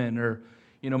that coming, or,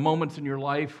 moments in your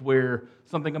life where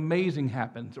something amazing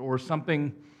happens, or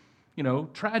something,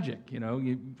 tragic.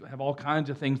 You have all kinds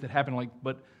of things that happen,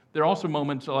 but there are also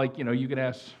moments like, you could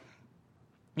ask,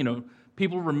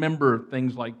 people remember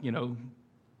things like,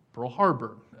 Pearl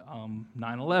Harbor,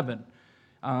 9/11.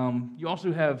 You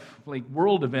also have like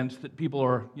world events that people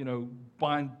are,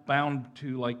 bound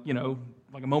to, like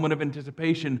a moment of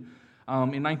anticipation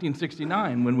in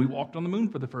 1969 when we walked on the moon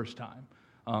for the first time.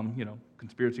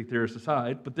 Conspiracy theorists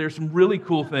aside, but there's some really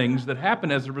cool things that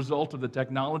happen as a result of the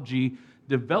technology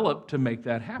developed to make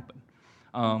that happen.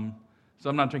 So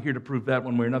I'm not here to prove that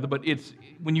one way or another, but it's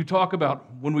when you talk about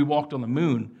when we walked on the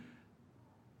moon,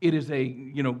 it is a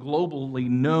globally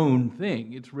known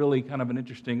thing. It's really kind of an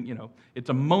interesting, it's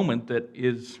a moment that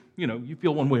is, you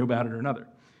feel one way about it or another.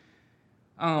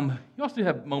 You also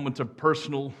have moments of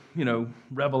personal,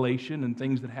 revelation and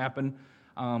things that happen.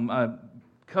 A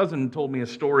cousin told me a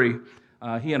story.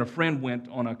 He and a friend went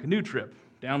on a canoe trip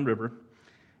downriver,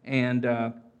 and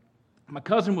my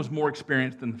cousin was more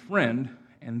experienced than the friend,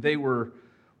 and they were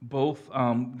both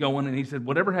going, and he said,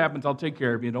 whatever happens, I'll take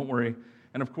care of you, don't worry.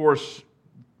 And of course,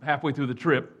 halfway through the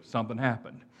trip, something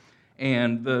happened.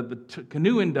 And the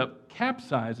canoe ended up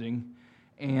capsizing,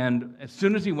 and as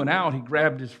soon as he went out, he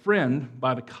grabbed his friend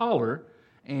by the collar,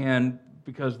 and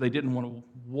because they didn't want to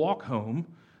walk home,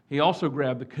 he also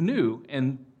grabbed the canoe,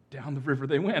 and down the river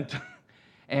they went.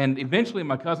 And eventually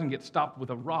my cousin gets stopped with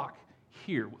a rock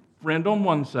here, with friend on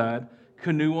one side,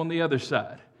 canoe on the other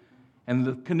side. And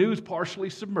the canoe's partially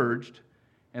submerged,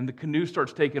 and the canoe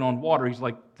starts taking on water. He's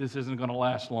like, this isn't going to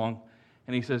last long.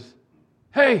 And he says,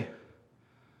 hey,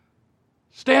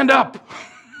 stand up.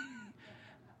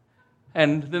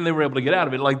 And then they were able to get out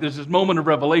of it. Like there's this moment of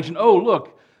revelation. Oh,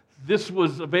 look, this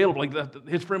was available. Like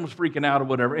his friend was freaking out or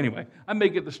whatever. Anyway, I may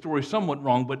get the story somewhat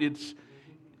wrong, but it's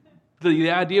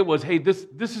the idea was, hey, this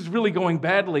is really going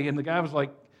badly. And the guy was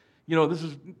like, this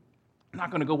is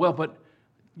not going to go well. But,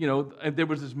 there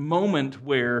was this moment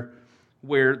where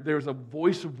there's a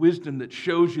voice of wisdom that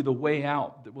shows you the way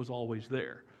out that was always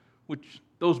there, which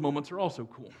those moments are also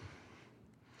cool.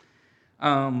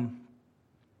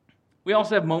 We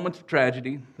also have moments of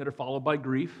tragedy that are followed by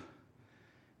grief.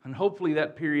 And hopefully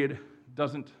that period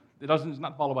is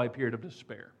not followed by a period of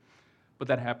despair. But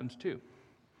that happens too.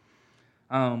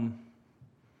 Got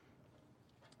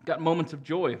moments of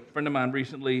joy. A friend of mine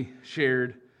recently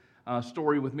shared a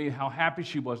story with me how happy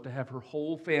she was to have her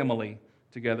whole family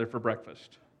together for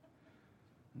breakfast.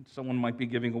 Someone might be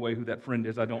giving away who that friend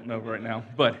is. I don't know right now.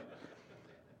 But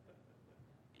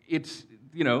it's,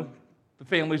 the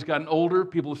family's gotten older.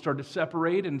 People have started to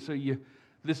separate. And so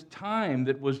this time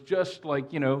that was just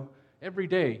like, every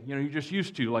day, you're just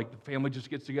used to, like the family just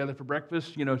gets together for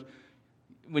breakfast,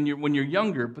 when you're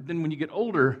younger. But then when you get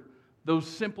older, those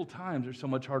simple times are so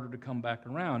much harder to come back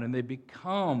around, and they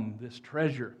become this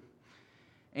treasure.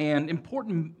 And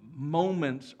important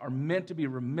moments are meant to be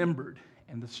remembered,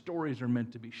 and the stories are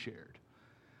meant to be shared.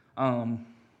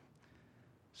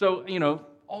 So,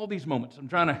 all these moments, I'm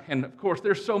trying to, and of course,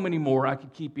 there's so many more. I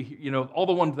could keep, all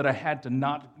the ones that I had to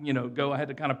not, go. I had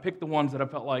to kind of pick the ones that I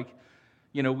felt like,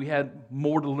 we had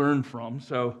more to learn from.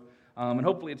 So, and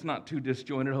hopefully it's not too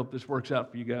disjointed. I hope this works out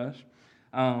for you guys.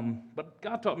 But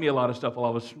God taught me a lot of stuff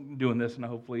while I was doing this, and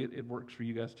hopefully it works for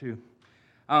you guys too.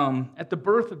 At the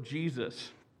birth of Jesus,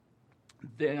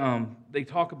 they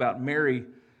talk about Mary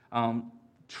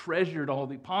pondered all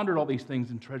these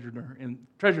things and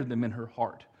treasured them in her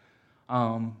heart.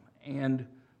 And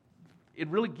it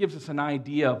really gives us an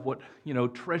idea of what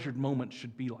treasured moments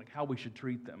should be like, how we should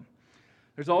treat them.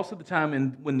 There's also the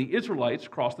time when the Israelites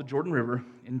crossed the Jordan River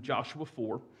in Joshua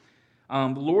 4.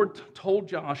 The Lord told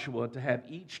Joshua to have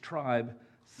each tribe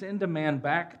send a man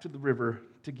back to the river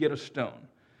to get a stone.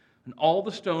 And all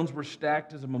the stones were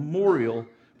stacked as a memorial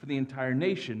for the entire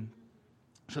nation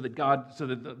so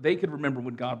that they could remember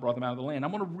when God brought them out of the land.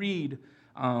 I'm going to read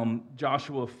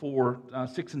Joshua 4,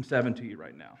 6 and 7 to you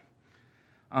right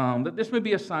now. That this may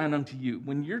be a sign unto you.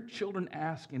 When your children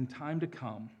ask in time to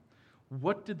come,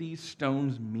 what do these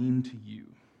stones mean to you?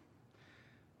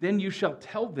 Then you shall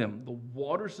tell them, the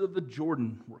waters of the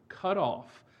Jordan were cut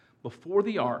off before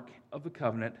the ark of the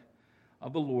covenant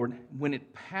of the Lord. When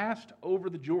it passed over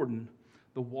the Jordan,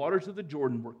 the waters of the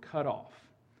Jordan were cut off.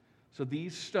 So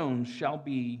these stones shall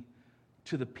be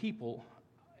to the people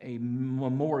a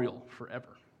memorial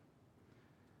forever.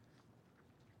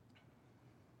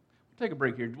 We take a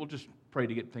break here. We'll just pray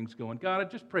to get things going. God, I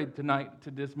just prayed tonight to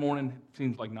this morning. It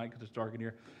seems like night because it's dark in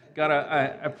here. God,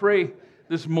 I pray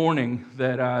this morning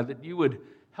that you would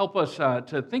help us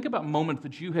to think about moments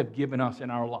that you have given us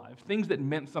in our lives, things that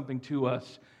meant something to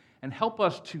us, and help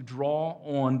us to draw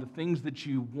on the things that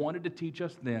you wanted to teach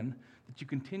us then, that you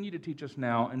continue to teach us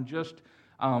now, and just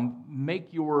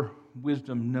make your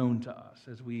wisdom known to us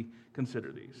as we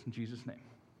consider these. In Jesus' name,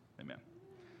 amen.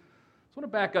 So I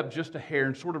want to back up just a hair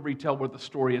and sort of retell what the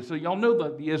story is. So y'all know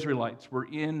that the Israelites were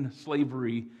in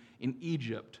slavery in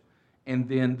Egypt, and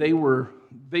then they were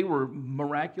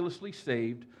miraculously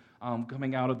saved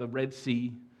coming out of the Red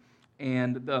Sea.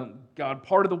 And God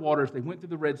parted the waters, they went through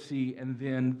the Red Sea, and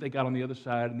then they got on the other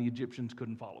side, and the Egyptians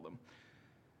couldn't follow them.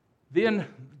 Then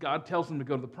God tells them to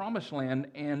go to the Promised Land,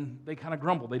 and they kind of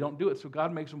grumble. They don't do it, so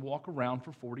God makes them walk around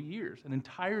for 40 years. An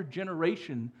entire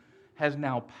generation has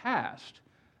now passed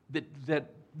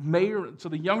so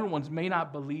the younger ones may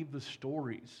not believe the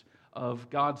stories of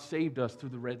God saved us through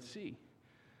the Red Sea.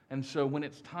 And so when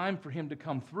it's time for him to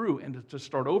come through and to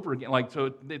start over again,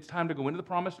 so it's time to go into the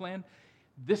Promised Land,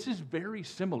 this is very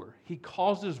similar. He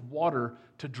causes water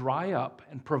to dry up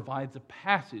and provides a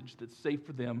passage that's safe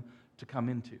for them to come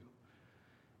into.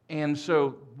 And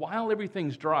so while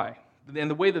everything's dry,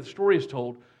 and the way that the story is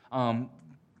told,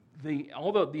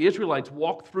 the Israelites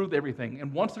walk through everything,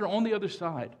 and once they're on the other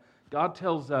side, God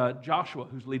tells Joshua,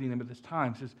 who's leading them at this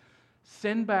time, says,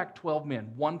 send back 12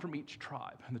 men, one from each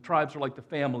tribe. And the tribes are like the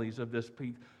families of this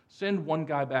people. Send one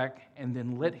guy back, and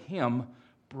then let him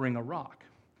bring a rock.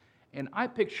 And I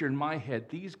picture in my head,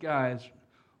 these guys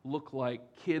look like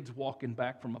kids walking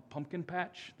back from a pumpkin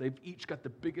patch. They've each got the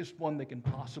biggest one they can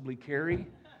possibly carry.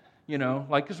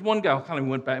 Because one guy kind of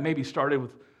went back, maybe started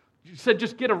with, said,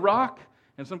 just get a rock.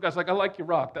 And some guy's like, I like your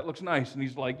rock, that looks nice. And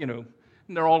he's like, and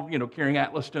they're all, carrying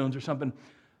Atlas stones or something.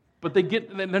 But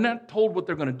they're not told what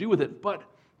they're going to do with it. But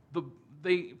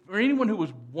for anyone who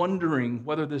was wondering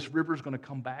whether this river is going to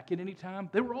come back at any time,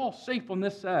 they were all safe on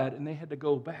this side, and they had to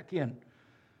go back in.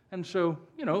 And so,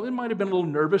 it might have been a little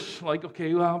nervous, like,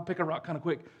 okay, well, I'll pick a rock kind of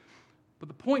quick. But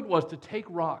the point was to take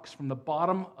rocks from the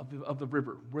bottom of the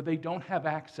river where they don't have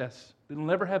access. They'll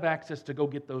never have access to go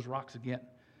get those rocks again.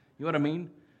 You know what I mean?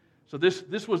 So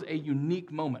this was a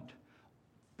unique moment.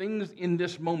 Things in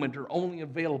this moment are only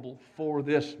available for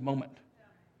this moment.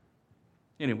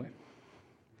 Anyway,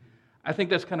 I think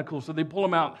that's kind of cool. So they pull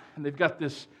them out, and they've got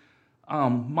this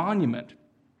monument.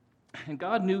 And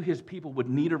God knew his people would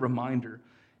need a reminder.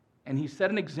 And he set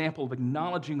an example of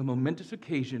acknowledging a momentous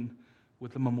occasion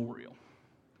with a memorial.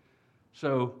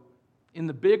 So in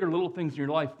the big or little things in your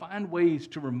life, find ways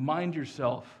to remind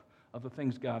yourself of the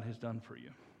things God has done for you.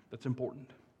 That's important.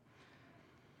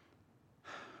 I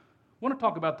want to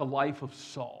talk about the life of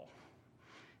Saul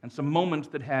and some moments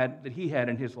that he had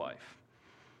in his life.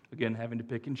 Again, having to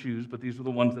pick and choose, but these were the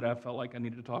ones that I felt like I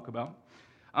needed to talk about.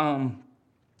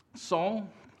 Saul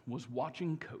was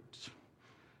watching coats.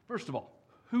 First of all,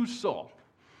 who's Saul?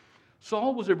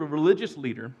 Saul was a religious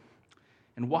leader,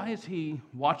 and why is he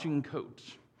watching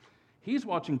coats? He's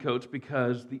watching coats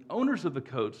because the owners of the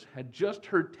coats had just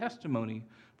heard testimony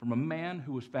from a man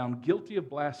who was found guilty of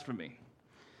blasphemy.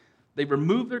 They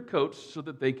removed their coats so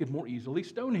that they could more easily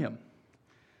stone him,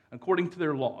 according to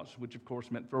their laws, which of course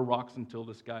meant throw rocks until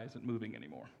this guy isn't moving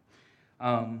anymore.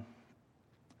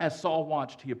 As Saul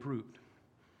watched, he approved.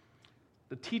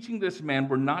 The teaching of this man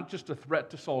were not just a threat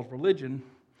to Saul's religion,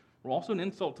 were also an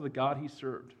insult to the God he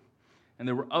served. And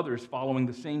there were others following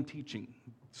the same teaching.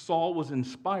 Saul was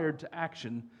inspired to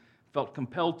action, felt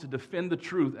compelled to defend the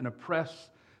truth and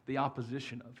oppress the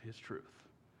opposition of his truth.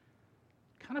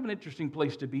 Kind of an interesting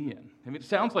place to be in. I mean, it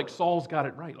sounds like Saul's got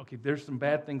it right. Okay, there's some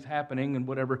bad things happening and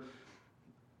whatever.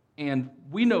 And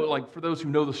we know, like, for those who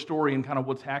know the story and kind of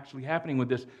what's actually happening with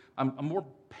this, I'm more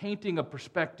painting a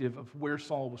perspective of where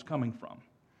Saul was coming from.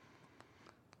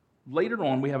 Later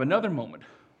on, we have another moment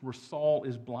where Saul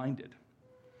is blinded.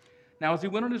 Now, as he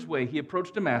went on his way, he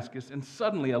approached Damascus, and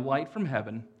suddenly a light from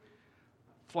heaven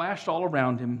flashed all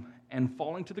around him, and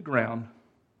falling to the ground.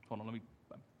 Hold on,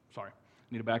 sorry, I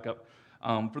need to back up.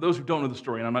 For those who don't know the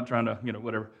story, and I'm not trying to,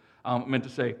 whatever, I meant to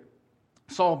say,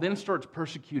 Saul then starts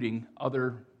persecuting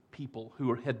other people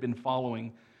who had been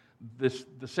following the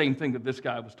same thing that this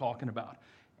guy was talking about.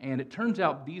 And it turns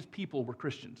out these people were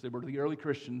Christians. They were the early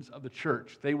Christians of the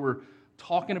church. They were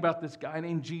talking about this guy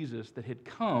named Jesus that had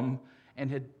come and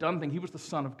had done things. He was the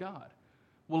Son of God.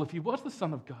 Well, if he was the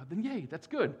Son of God, then yay, that's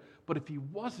good. But if he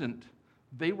wasn't,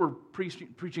 they were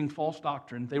preaching false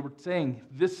doctrine. They were saying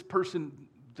this person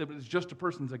that was just a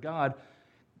person's a God.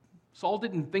 Saul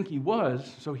didn't think he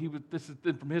was, so this is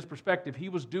from his perspective, he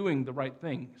was doing the right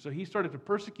thing. So he started to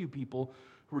persecute people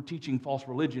who were teaching false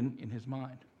religion in his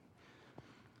mind.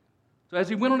 So as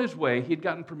he went on his way, he had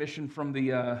gotten permission from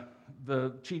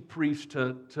the chief priest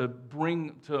to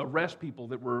arrest people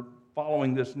that were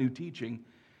following this new teaching.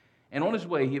 And on his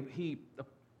way, he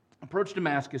approached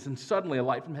Damascus, and suddenly a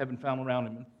light from heaven fell around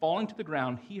him. And falling to the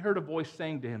ground, he heard a voice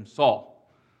saying to him, "Saul,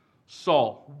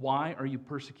 Saul, why are you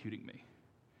persecuting me?"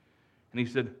 And he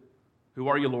said, "Who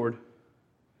are you, Lord?"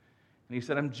 And he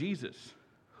said, "I'm Jesus,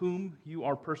 whom you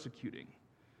are persecuting.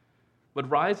 But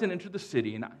rise and enter the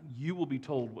city, and you will be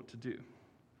told what to do."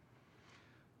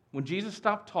 When Jesus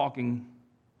stopped talking,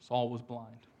 Saul was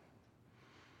blind.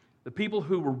 The people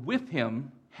who were with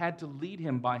him had to lead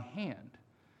him by hand,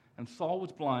 and Saul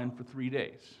was blind for 3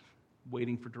 days,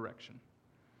 waiting for direction.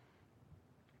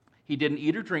 He didn't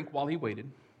eat or drink while he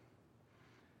waited,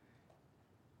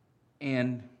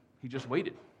 and he just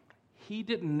waited. He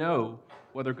didn't know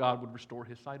whether God would restore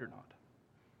his sight or not.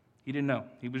 He didn't know.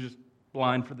 He was just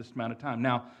blind for this amount of time.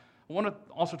 Now, I want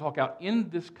to also talk out in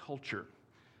this culture,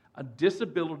 a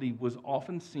disability was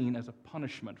often seen as a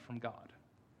punishment from God.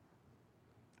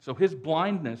 So his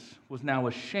blindness was now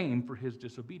a shame for his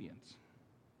disobedience.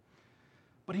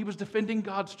 But he was defending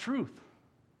God's truth,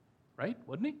 right?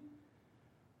 Wasn't he?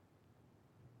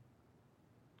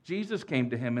 Jesus came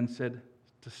to him and said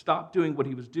to stop doing what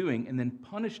he was doing, and then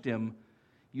punished him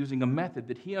using a method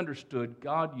that he understood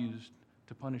God used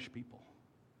to punish people.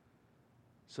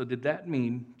 So did that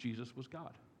mean Jesus was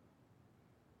God?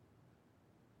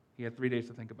 He had 3 days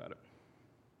to think about it.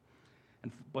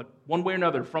 But one way or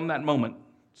another, from that moment,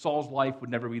 Saul's life would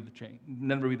never be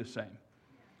the same.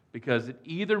 Because it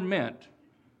either meant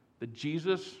that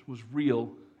Jesus was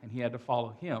real and he had to follow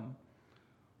him,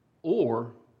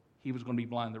 or he was going to be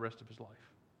blind the rest of his life.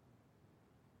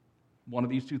 One of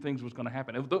these two things was going to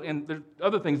happen. And there's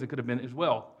other things that could have been as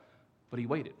well, but he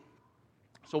waited.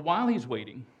 So while he's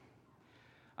waiting,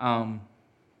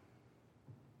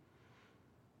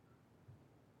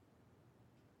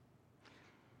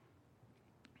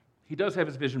 he does have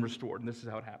his vision restored, and this is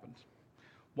how it happens.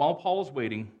 While Paul is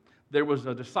waiting, there was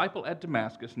a disciple at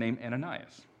Damascus named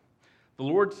Ananias. The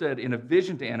Lord said in a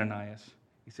vision to Ananias,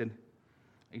 he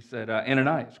said,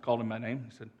 Ananias, called him by name.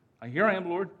 He said, "Here I am,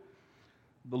 Lord."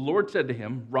 The Lord said to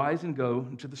him, "Rise and go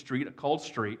into the street called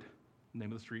Straight," the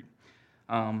name of the street,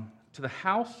 "to the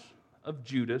house of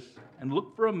Judas, and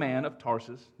look for a man of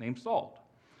Tarsus named Saul.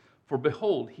 For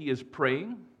behold, he is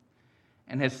praying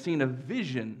and has seen a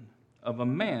vision of a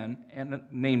man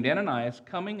named Ananias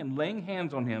coming and laying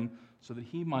hands on him so that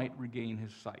he might regain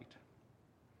his sight."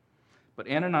 But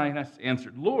Ananias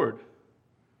answered, "Lord,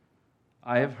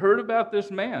 I have heard about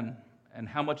this man and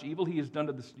how much evil he has done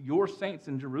to your saints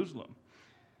in Jerusalem.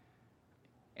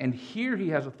 And here he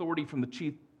has authority from the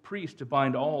chief priest to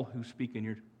bind all who speak in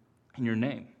your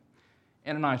name."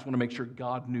 Ananias wanted to make sure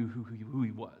God knew who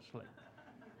he was.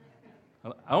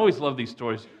 I always love these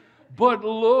stories. "But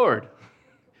Lord,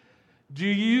 do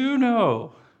you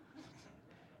know?"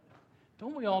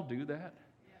 Don't we all do that?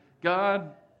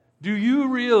 "God, do you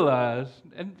realize?"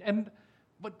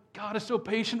 But God is so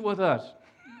patient with us.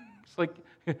 It's like,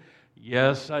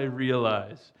 "Yes, I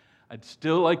realize. I'd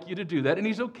still like you to do that." And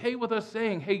he's okay with us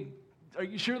saying, "Hey, are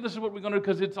you sure this is what we're going to do?"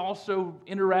 Because it's also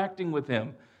interacting with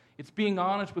him. It's being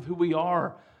honest with who we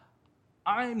are.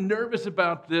 I'm nervous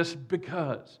about this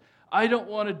because I don't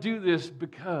want to do this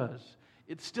because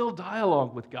it's still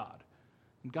dialogue with God.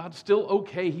 And God's still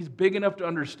okay. He's big enough to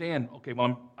understand, okay,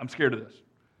 well, I'm scared of this.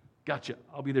 Gotcha.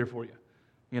 I'll be there for you.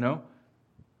 You know?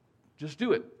 Just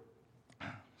do it.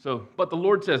 But the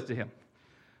Lord says to him,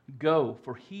 "Go,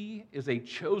 for he is a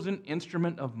chosen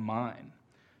instrument of mine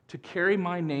to carry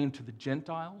my name to the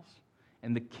Gentiles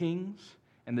and the kings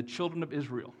and the children of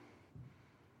Israel."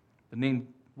 The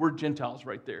word Gentiles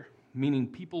right there, meaning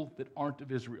people that aren't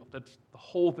of Israel. That's the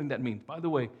whole thing that means. By the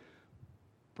way,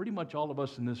 pretty much all of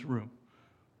us in this room.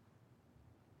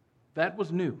 That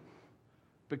was new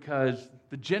because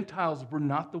the Gentiles were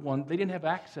not the one, they didn't have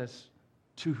access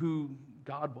to who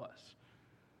God was.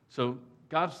 So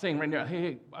God's saying right now,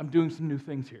 hey, I'm doing some new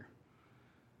things here.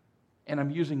 And I'm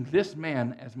using this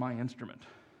man as my instrument.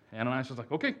 And Ananias was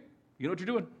like, "Okay, you know what you're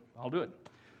doing. I'll do it."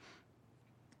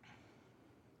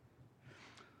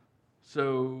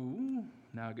 So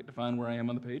now I get to find where I am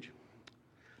on the page.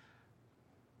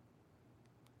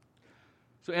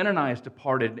 So Ananias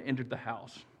departed and entered the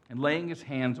house, and laying his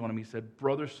hands on him, he said,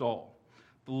 "Brother Saul,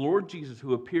 the Lord Jesus,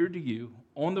 who appeared to you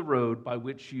on the road by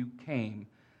which you came,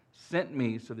 sent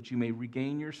me so that you may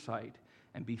regain your sight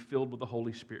and be filled with the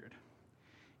Holy Spirit."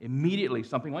 Immediately,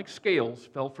 something like scales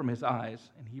fell from his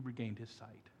eyes, and he regained his sight.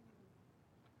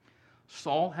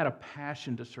 Saul had a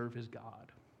passion to serve his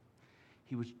God.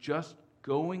 He was just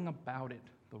going about it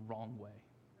the wrong way.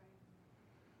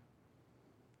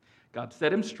 God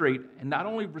set him straight and not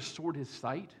only restored his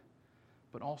sight,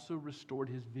 but also restored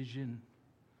his vision.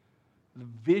 The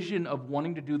vision of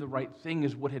wanting to do the right thing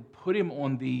is what had put him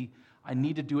on the, I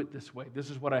need to do it this way. This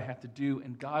is what I have to do.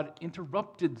 And God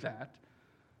interrupted that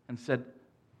and said,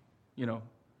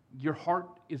 your heart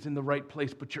is in the right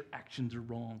place, but your actions are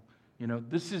wrong.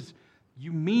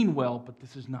 You mean well, but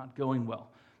this is not going well.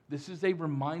 This is a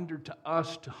reminder to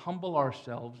us to humble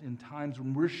ourselves in times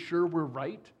when we're sure we're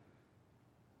right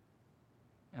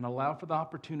and allow for the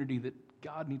opportunity that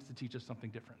God needs to teach us something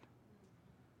different.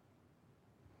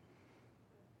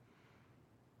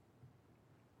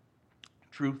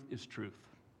 Truth is truth.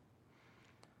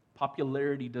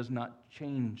 Popularity does not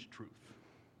change truth.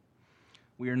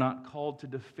 We are not called to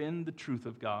defend the truth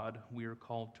of God. We are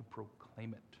called to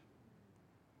proclaim it.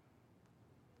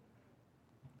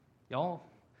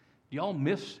 Y'all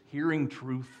miss hearing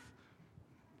truth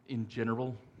in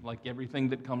general? Like everything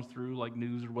that comes through, like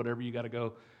news or whatever, you got to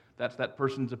go, that's that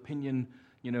person's opinion,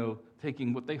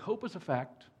 taking what they hope is a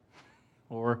fact.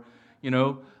 Or,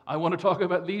 I want to talk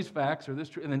about these facts or this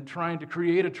truth, and then trying to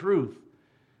create a truth.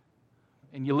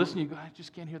 And you listen, you go, I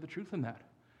just can't hear the truth in that.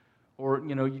 Or,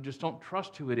 you just don't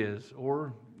trust who it is.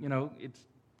 Or,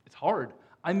 it's hard.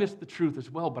 I miss the truth as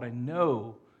well, but I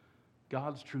know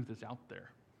God's truth is out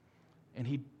there. And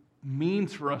He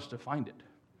means for us to find it.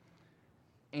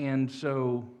 And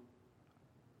so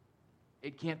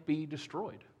it can't be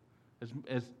destroyed.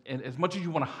 As much as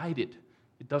you want to hide it,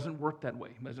 it doesn't work that way.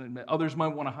 Others might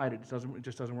want to hide it. It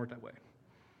just doesn't work that way.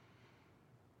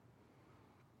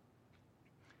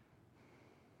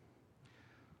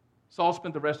 Saul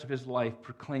spent the rest of his life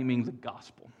proclaiming the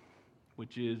gospel,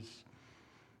 which is,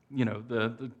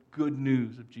 the good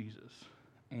news of Jesus.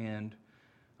 And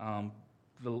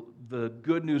the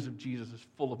good news of Jesus is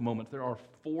full of moments. There are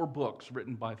 4 books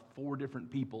written by 4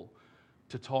 different people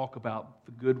to talk about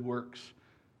the good works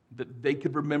that they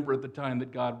could remember at the time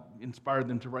that God inspired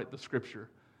them to write the scripture.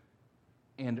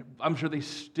 And I'm sure they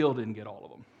still didn't get all of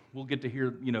them. We'll get to hear,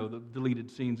 the deleted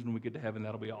scenes when we get to heaven.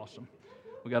 That'll be awesome.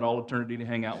 We got all eternity to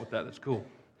hang out with that. That's cool.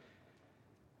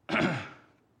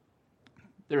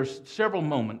 There's several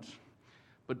moments,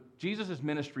 but Jesus'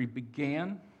 ministry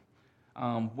began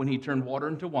when He turned water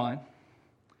into wine,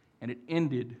 and it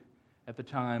ended at the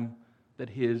time that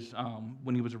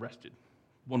when He was arrested.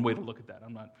 One way to look at that.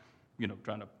 I'm not,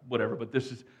 trying to whatever, but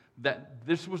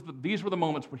these were the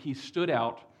moments where He stood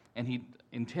out and He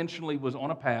intentionally was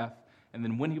on a path, and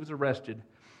then when He was arrested,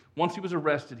 once He was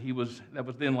arrested, that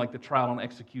was then like the trial and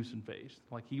execution phase.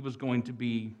 Like He was going to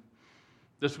be,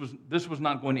 this was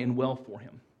not going to end well for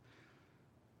Him.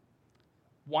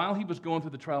 While He was going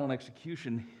through the trial and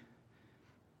execution,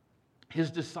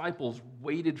 His disciples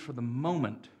waited for the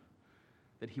moment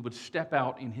that He would step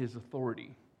out in His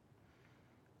authority.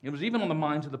 It was even on the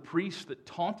minds of the priests that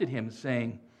taunted Him,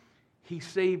 saying, He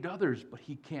saved others, but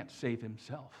He can't save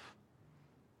Himself.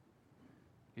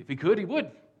 If He could, He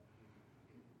would.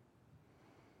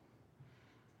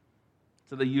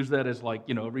 So they used that as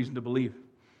a reason to believe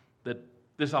that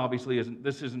this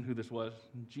isn't who this was.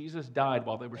 Jesus died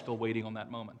while they were still waiting on that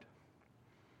moment.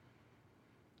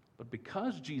 But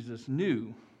because Jesus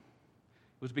knew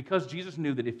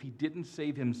that if He didn't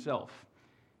save Himself,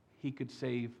 He could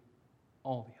save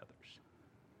all the others.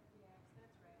 Yes,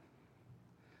 that's right.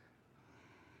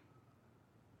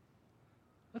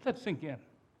 Let that sink in.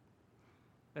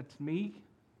 That's me.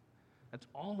 That's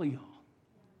all of y'all.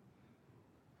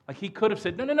 Like He could have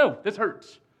said, no, this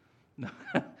hurts.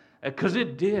 Because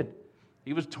it did.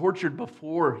 He was tortured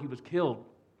before He was killed.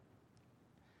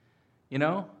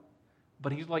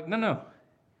 But He's like, no.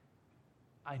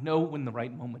 I know when the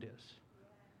right moment is.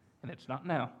 And it's not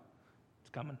now. It's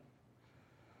coming.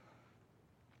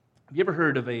 Have you ever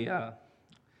heard of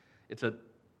it's a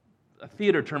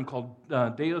theater term called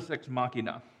Deus Ex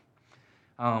Machina.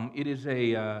 It is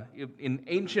in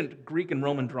ancient Greek and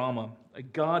Roman drama, a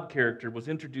God character was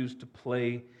introduced to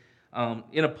play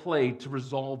in a play to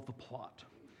resolve the plot.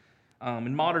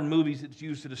 In modern movies, it's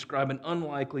used to describe an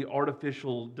unlikely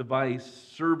artificial device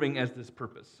serving as this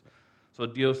purpose. So a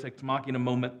Deus Ex Machina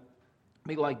moment,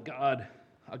 be like God,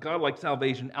 a God-like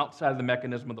salvation outside of the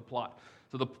mechanism of the plot.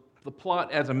 So the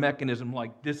plot as a mechanism,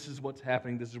 like this is what's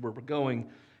happening, this is where we're going,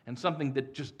 and something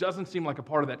that just doesn't seem like a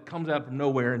part of that comes out from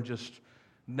nowhere and just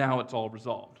now it's all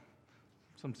resolved.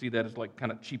 Some see that as like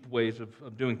kind of cheap ways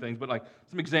of doing things, but like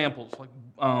some examples, like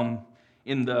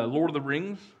in the Lord of the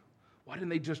Rings, Why didn't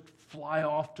they just fly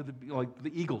off to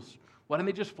the eagles? Why didn't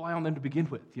they just fly on them to begin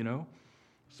with,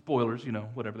 Spoilers,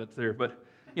 whatever that's there. But,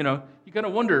 you kind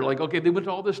of wonder, okay, they went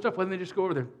to all this stuff. Why didn't they just go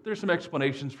over there? There's some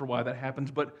explanations for why that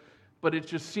happens, but it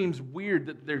just seems weird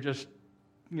that they're just,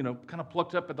 kind of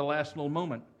plucked up at the last little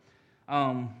moment.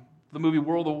 The movie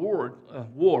War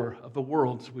of the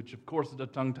Worlds, which of course is a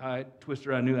tongue-tied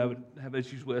twister I knew I would have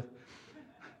issues with.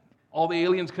 All the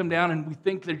aliens come down and we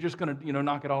think they're just going to,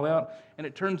 knock it all out. And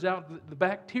it turns out that the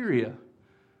bacteria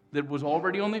that was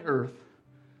already on the earth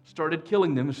started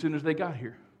killing them as soon as they got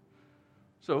here.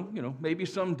 So, maybe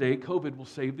someday COVID will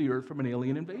save the earth from an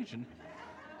alien invasion.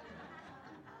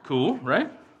 Cool,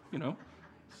 right?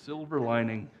 Silver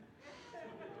lining.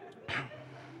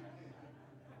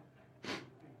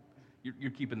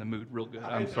 You're keeping the mood real good.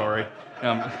 I'm sorry.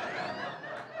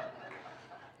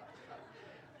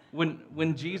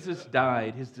 When Jesus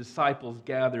died, his disciples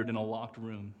gathered in a locked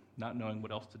room, not knowing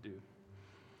what else to do.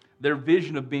 Their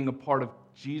vision of being a part of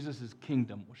Jesus'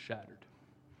 kingdom was shattered.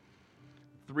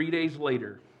 3 days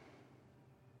later,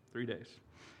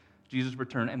 Jesus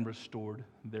returned and restored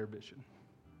their vision.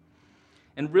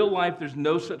 In real life, there's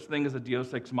no such thing as a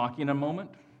Deus Ex Machina moment.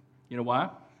 You know why?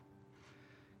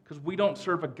 Because we don't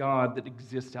serve a God that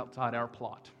exists outside our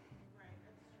plot.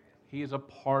 He is a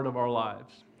part of our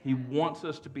lives. He wants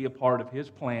us to be a part of his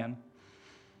plan.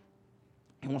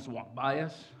 He wants to walk by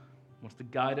us, wants to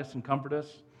guide us and comfort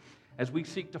us as we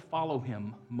seek to follow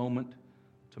him moment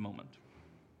to moment.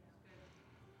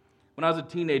 When I was a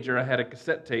teenager, I had a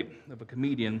cassette tape of a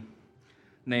comedian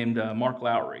named Mark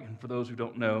Lowry. And for those who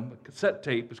don't know, a cassette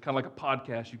tape is kind of like a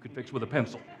podcast you could fix with a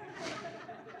pencil.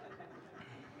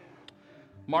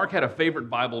 Mark had a favorite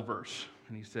Bible verse,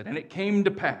 and he said, "And it came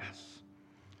to pass."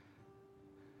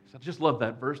 I just love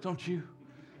that verse, don't you?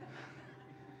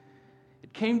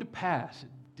 It came to pass. It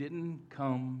didn't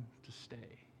come to stay.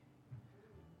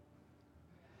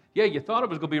 Yeah, you thought it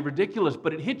was going to be ridiculous,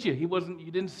 but it hit you. You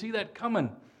didn't see that coming.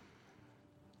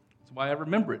 That's why I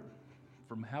remember it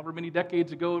from however many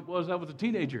decades ago it was I was a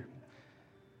teenager.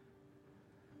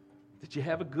 Did you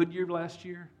have a good year last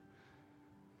year?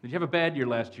 Did you have a bad year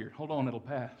last year? Hold on, it'll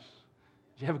pass.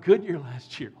 Did you have a good year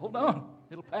last year? Hold on,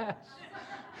 it'll pass.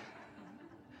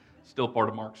 Still part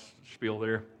of Mark's spiel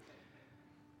there.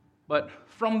 But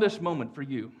from this moment for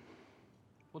you,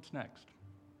 what's next?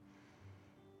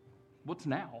 What's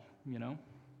now,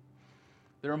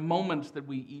 There are moments that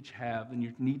we each have, and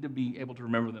you need to be able to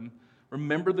remember them.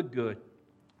 Remember the good,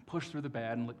 push through the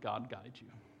bad, and let God guide you.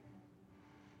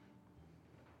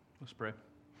 Let's pray.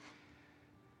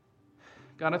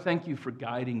 God, I thank you for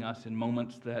guiding us in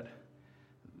moments that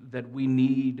we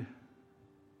need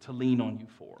to lean on you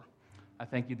for. I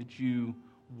thank you that you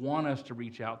want us to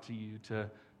reach out to you, to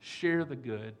share the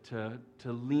good, to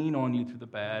lean on you through the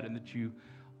bad, and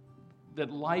that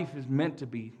life is meant to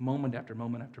be moment after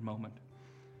moment after moment.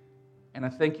 And I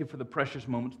thank you for the precious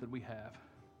moments that we have.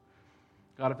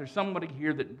 God, if there's somebody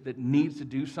here that needs to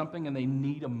do something and they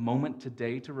need a moment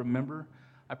today to remember,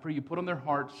 I pray you put on their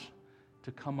hearts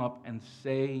to come up and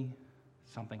say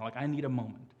something like, I need a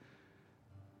moment.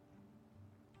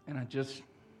 And I just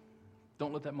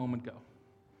don't let that moment go.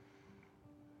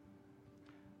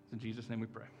 In Jesus' name we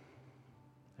pray.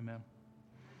 Amen.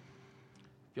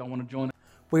 If y'all want to join.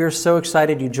 We are so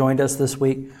excited you joined us this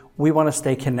week. We want to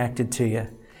stay connected to you.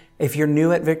 If you're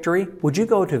new at Victory, would you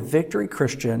go to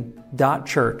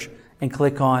victorychristian.church and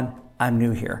click on I'm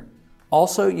new here.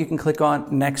 Also, you can click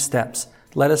on Next Steps.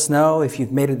 Let us know if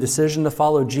you've made a decision to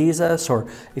follow Jesus or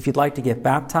if you'd like to get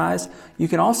baptized. You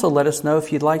can also let us know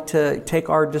if you'd like to take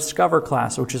our Discover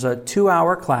class, which is a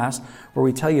 2-hour class where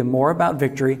we tell you more about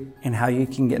Victory and how you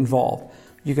can get involved.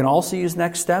 You can also use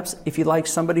Next Steps if you'd like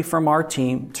somebody from our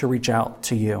team to reach out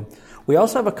to you. We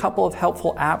also have a couple of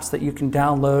helpful apps that you can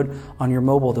download on your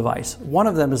mobile device. One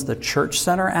of them is the Church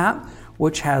Center app,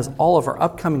 which has all of our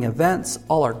upcoming events,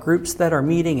 all our groups that are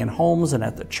meeting in homes and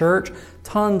at the church,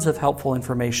 tons of helpful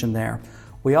information there.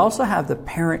 We also have the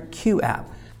Parent Q app.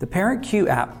 The Parent Q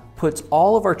app puts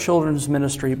all of our children's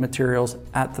ministry materials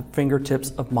at the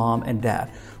fingertips of mom and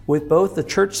dad. With both the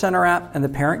Church Center app and the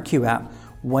Parent Q app,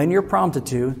 when you're prompted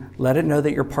to, let it know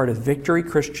that you're part of Victory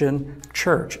Christian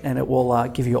Church, and it will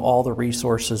give you all the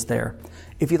resources there.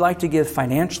 If you'd like to give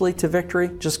financially to Victory,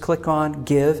 just click on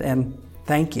Give and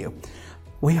Thank You.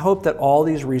 We hope that all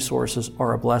these resources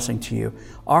are a blessing to you.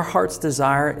 Our heart's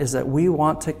desire is that we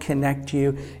want to connect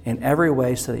you in every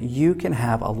way so that you can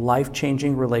have a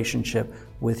life-changing relationship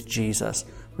with Jesus.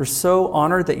 We're so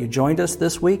honored that you joined us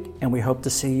this week, and we hope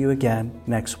to see you again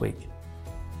next week.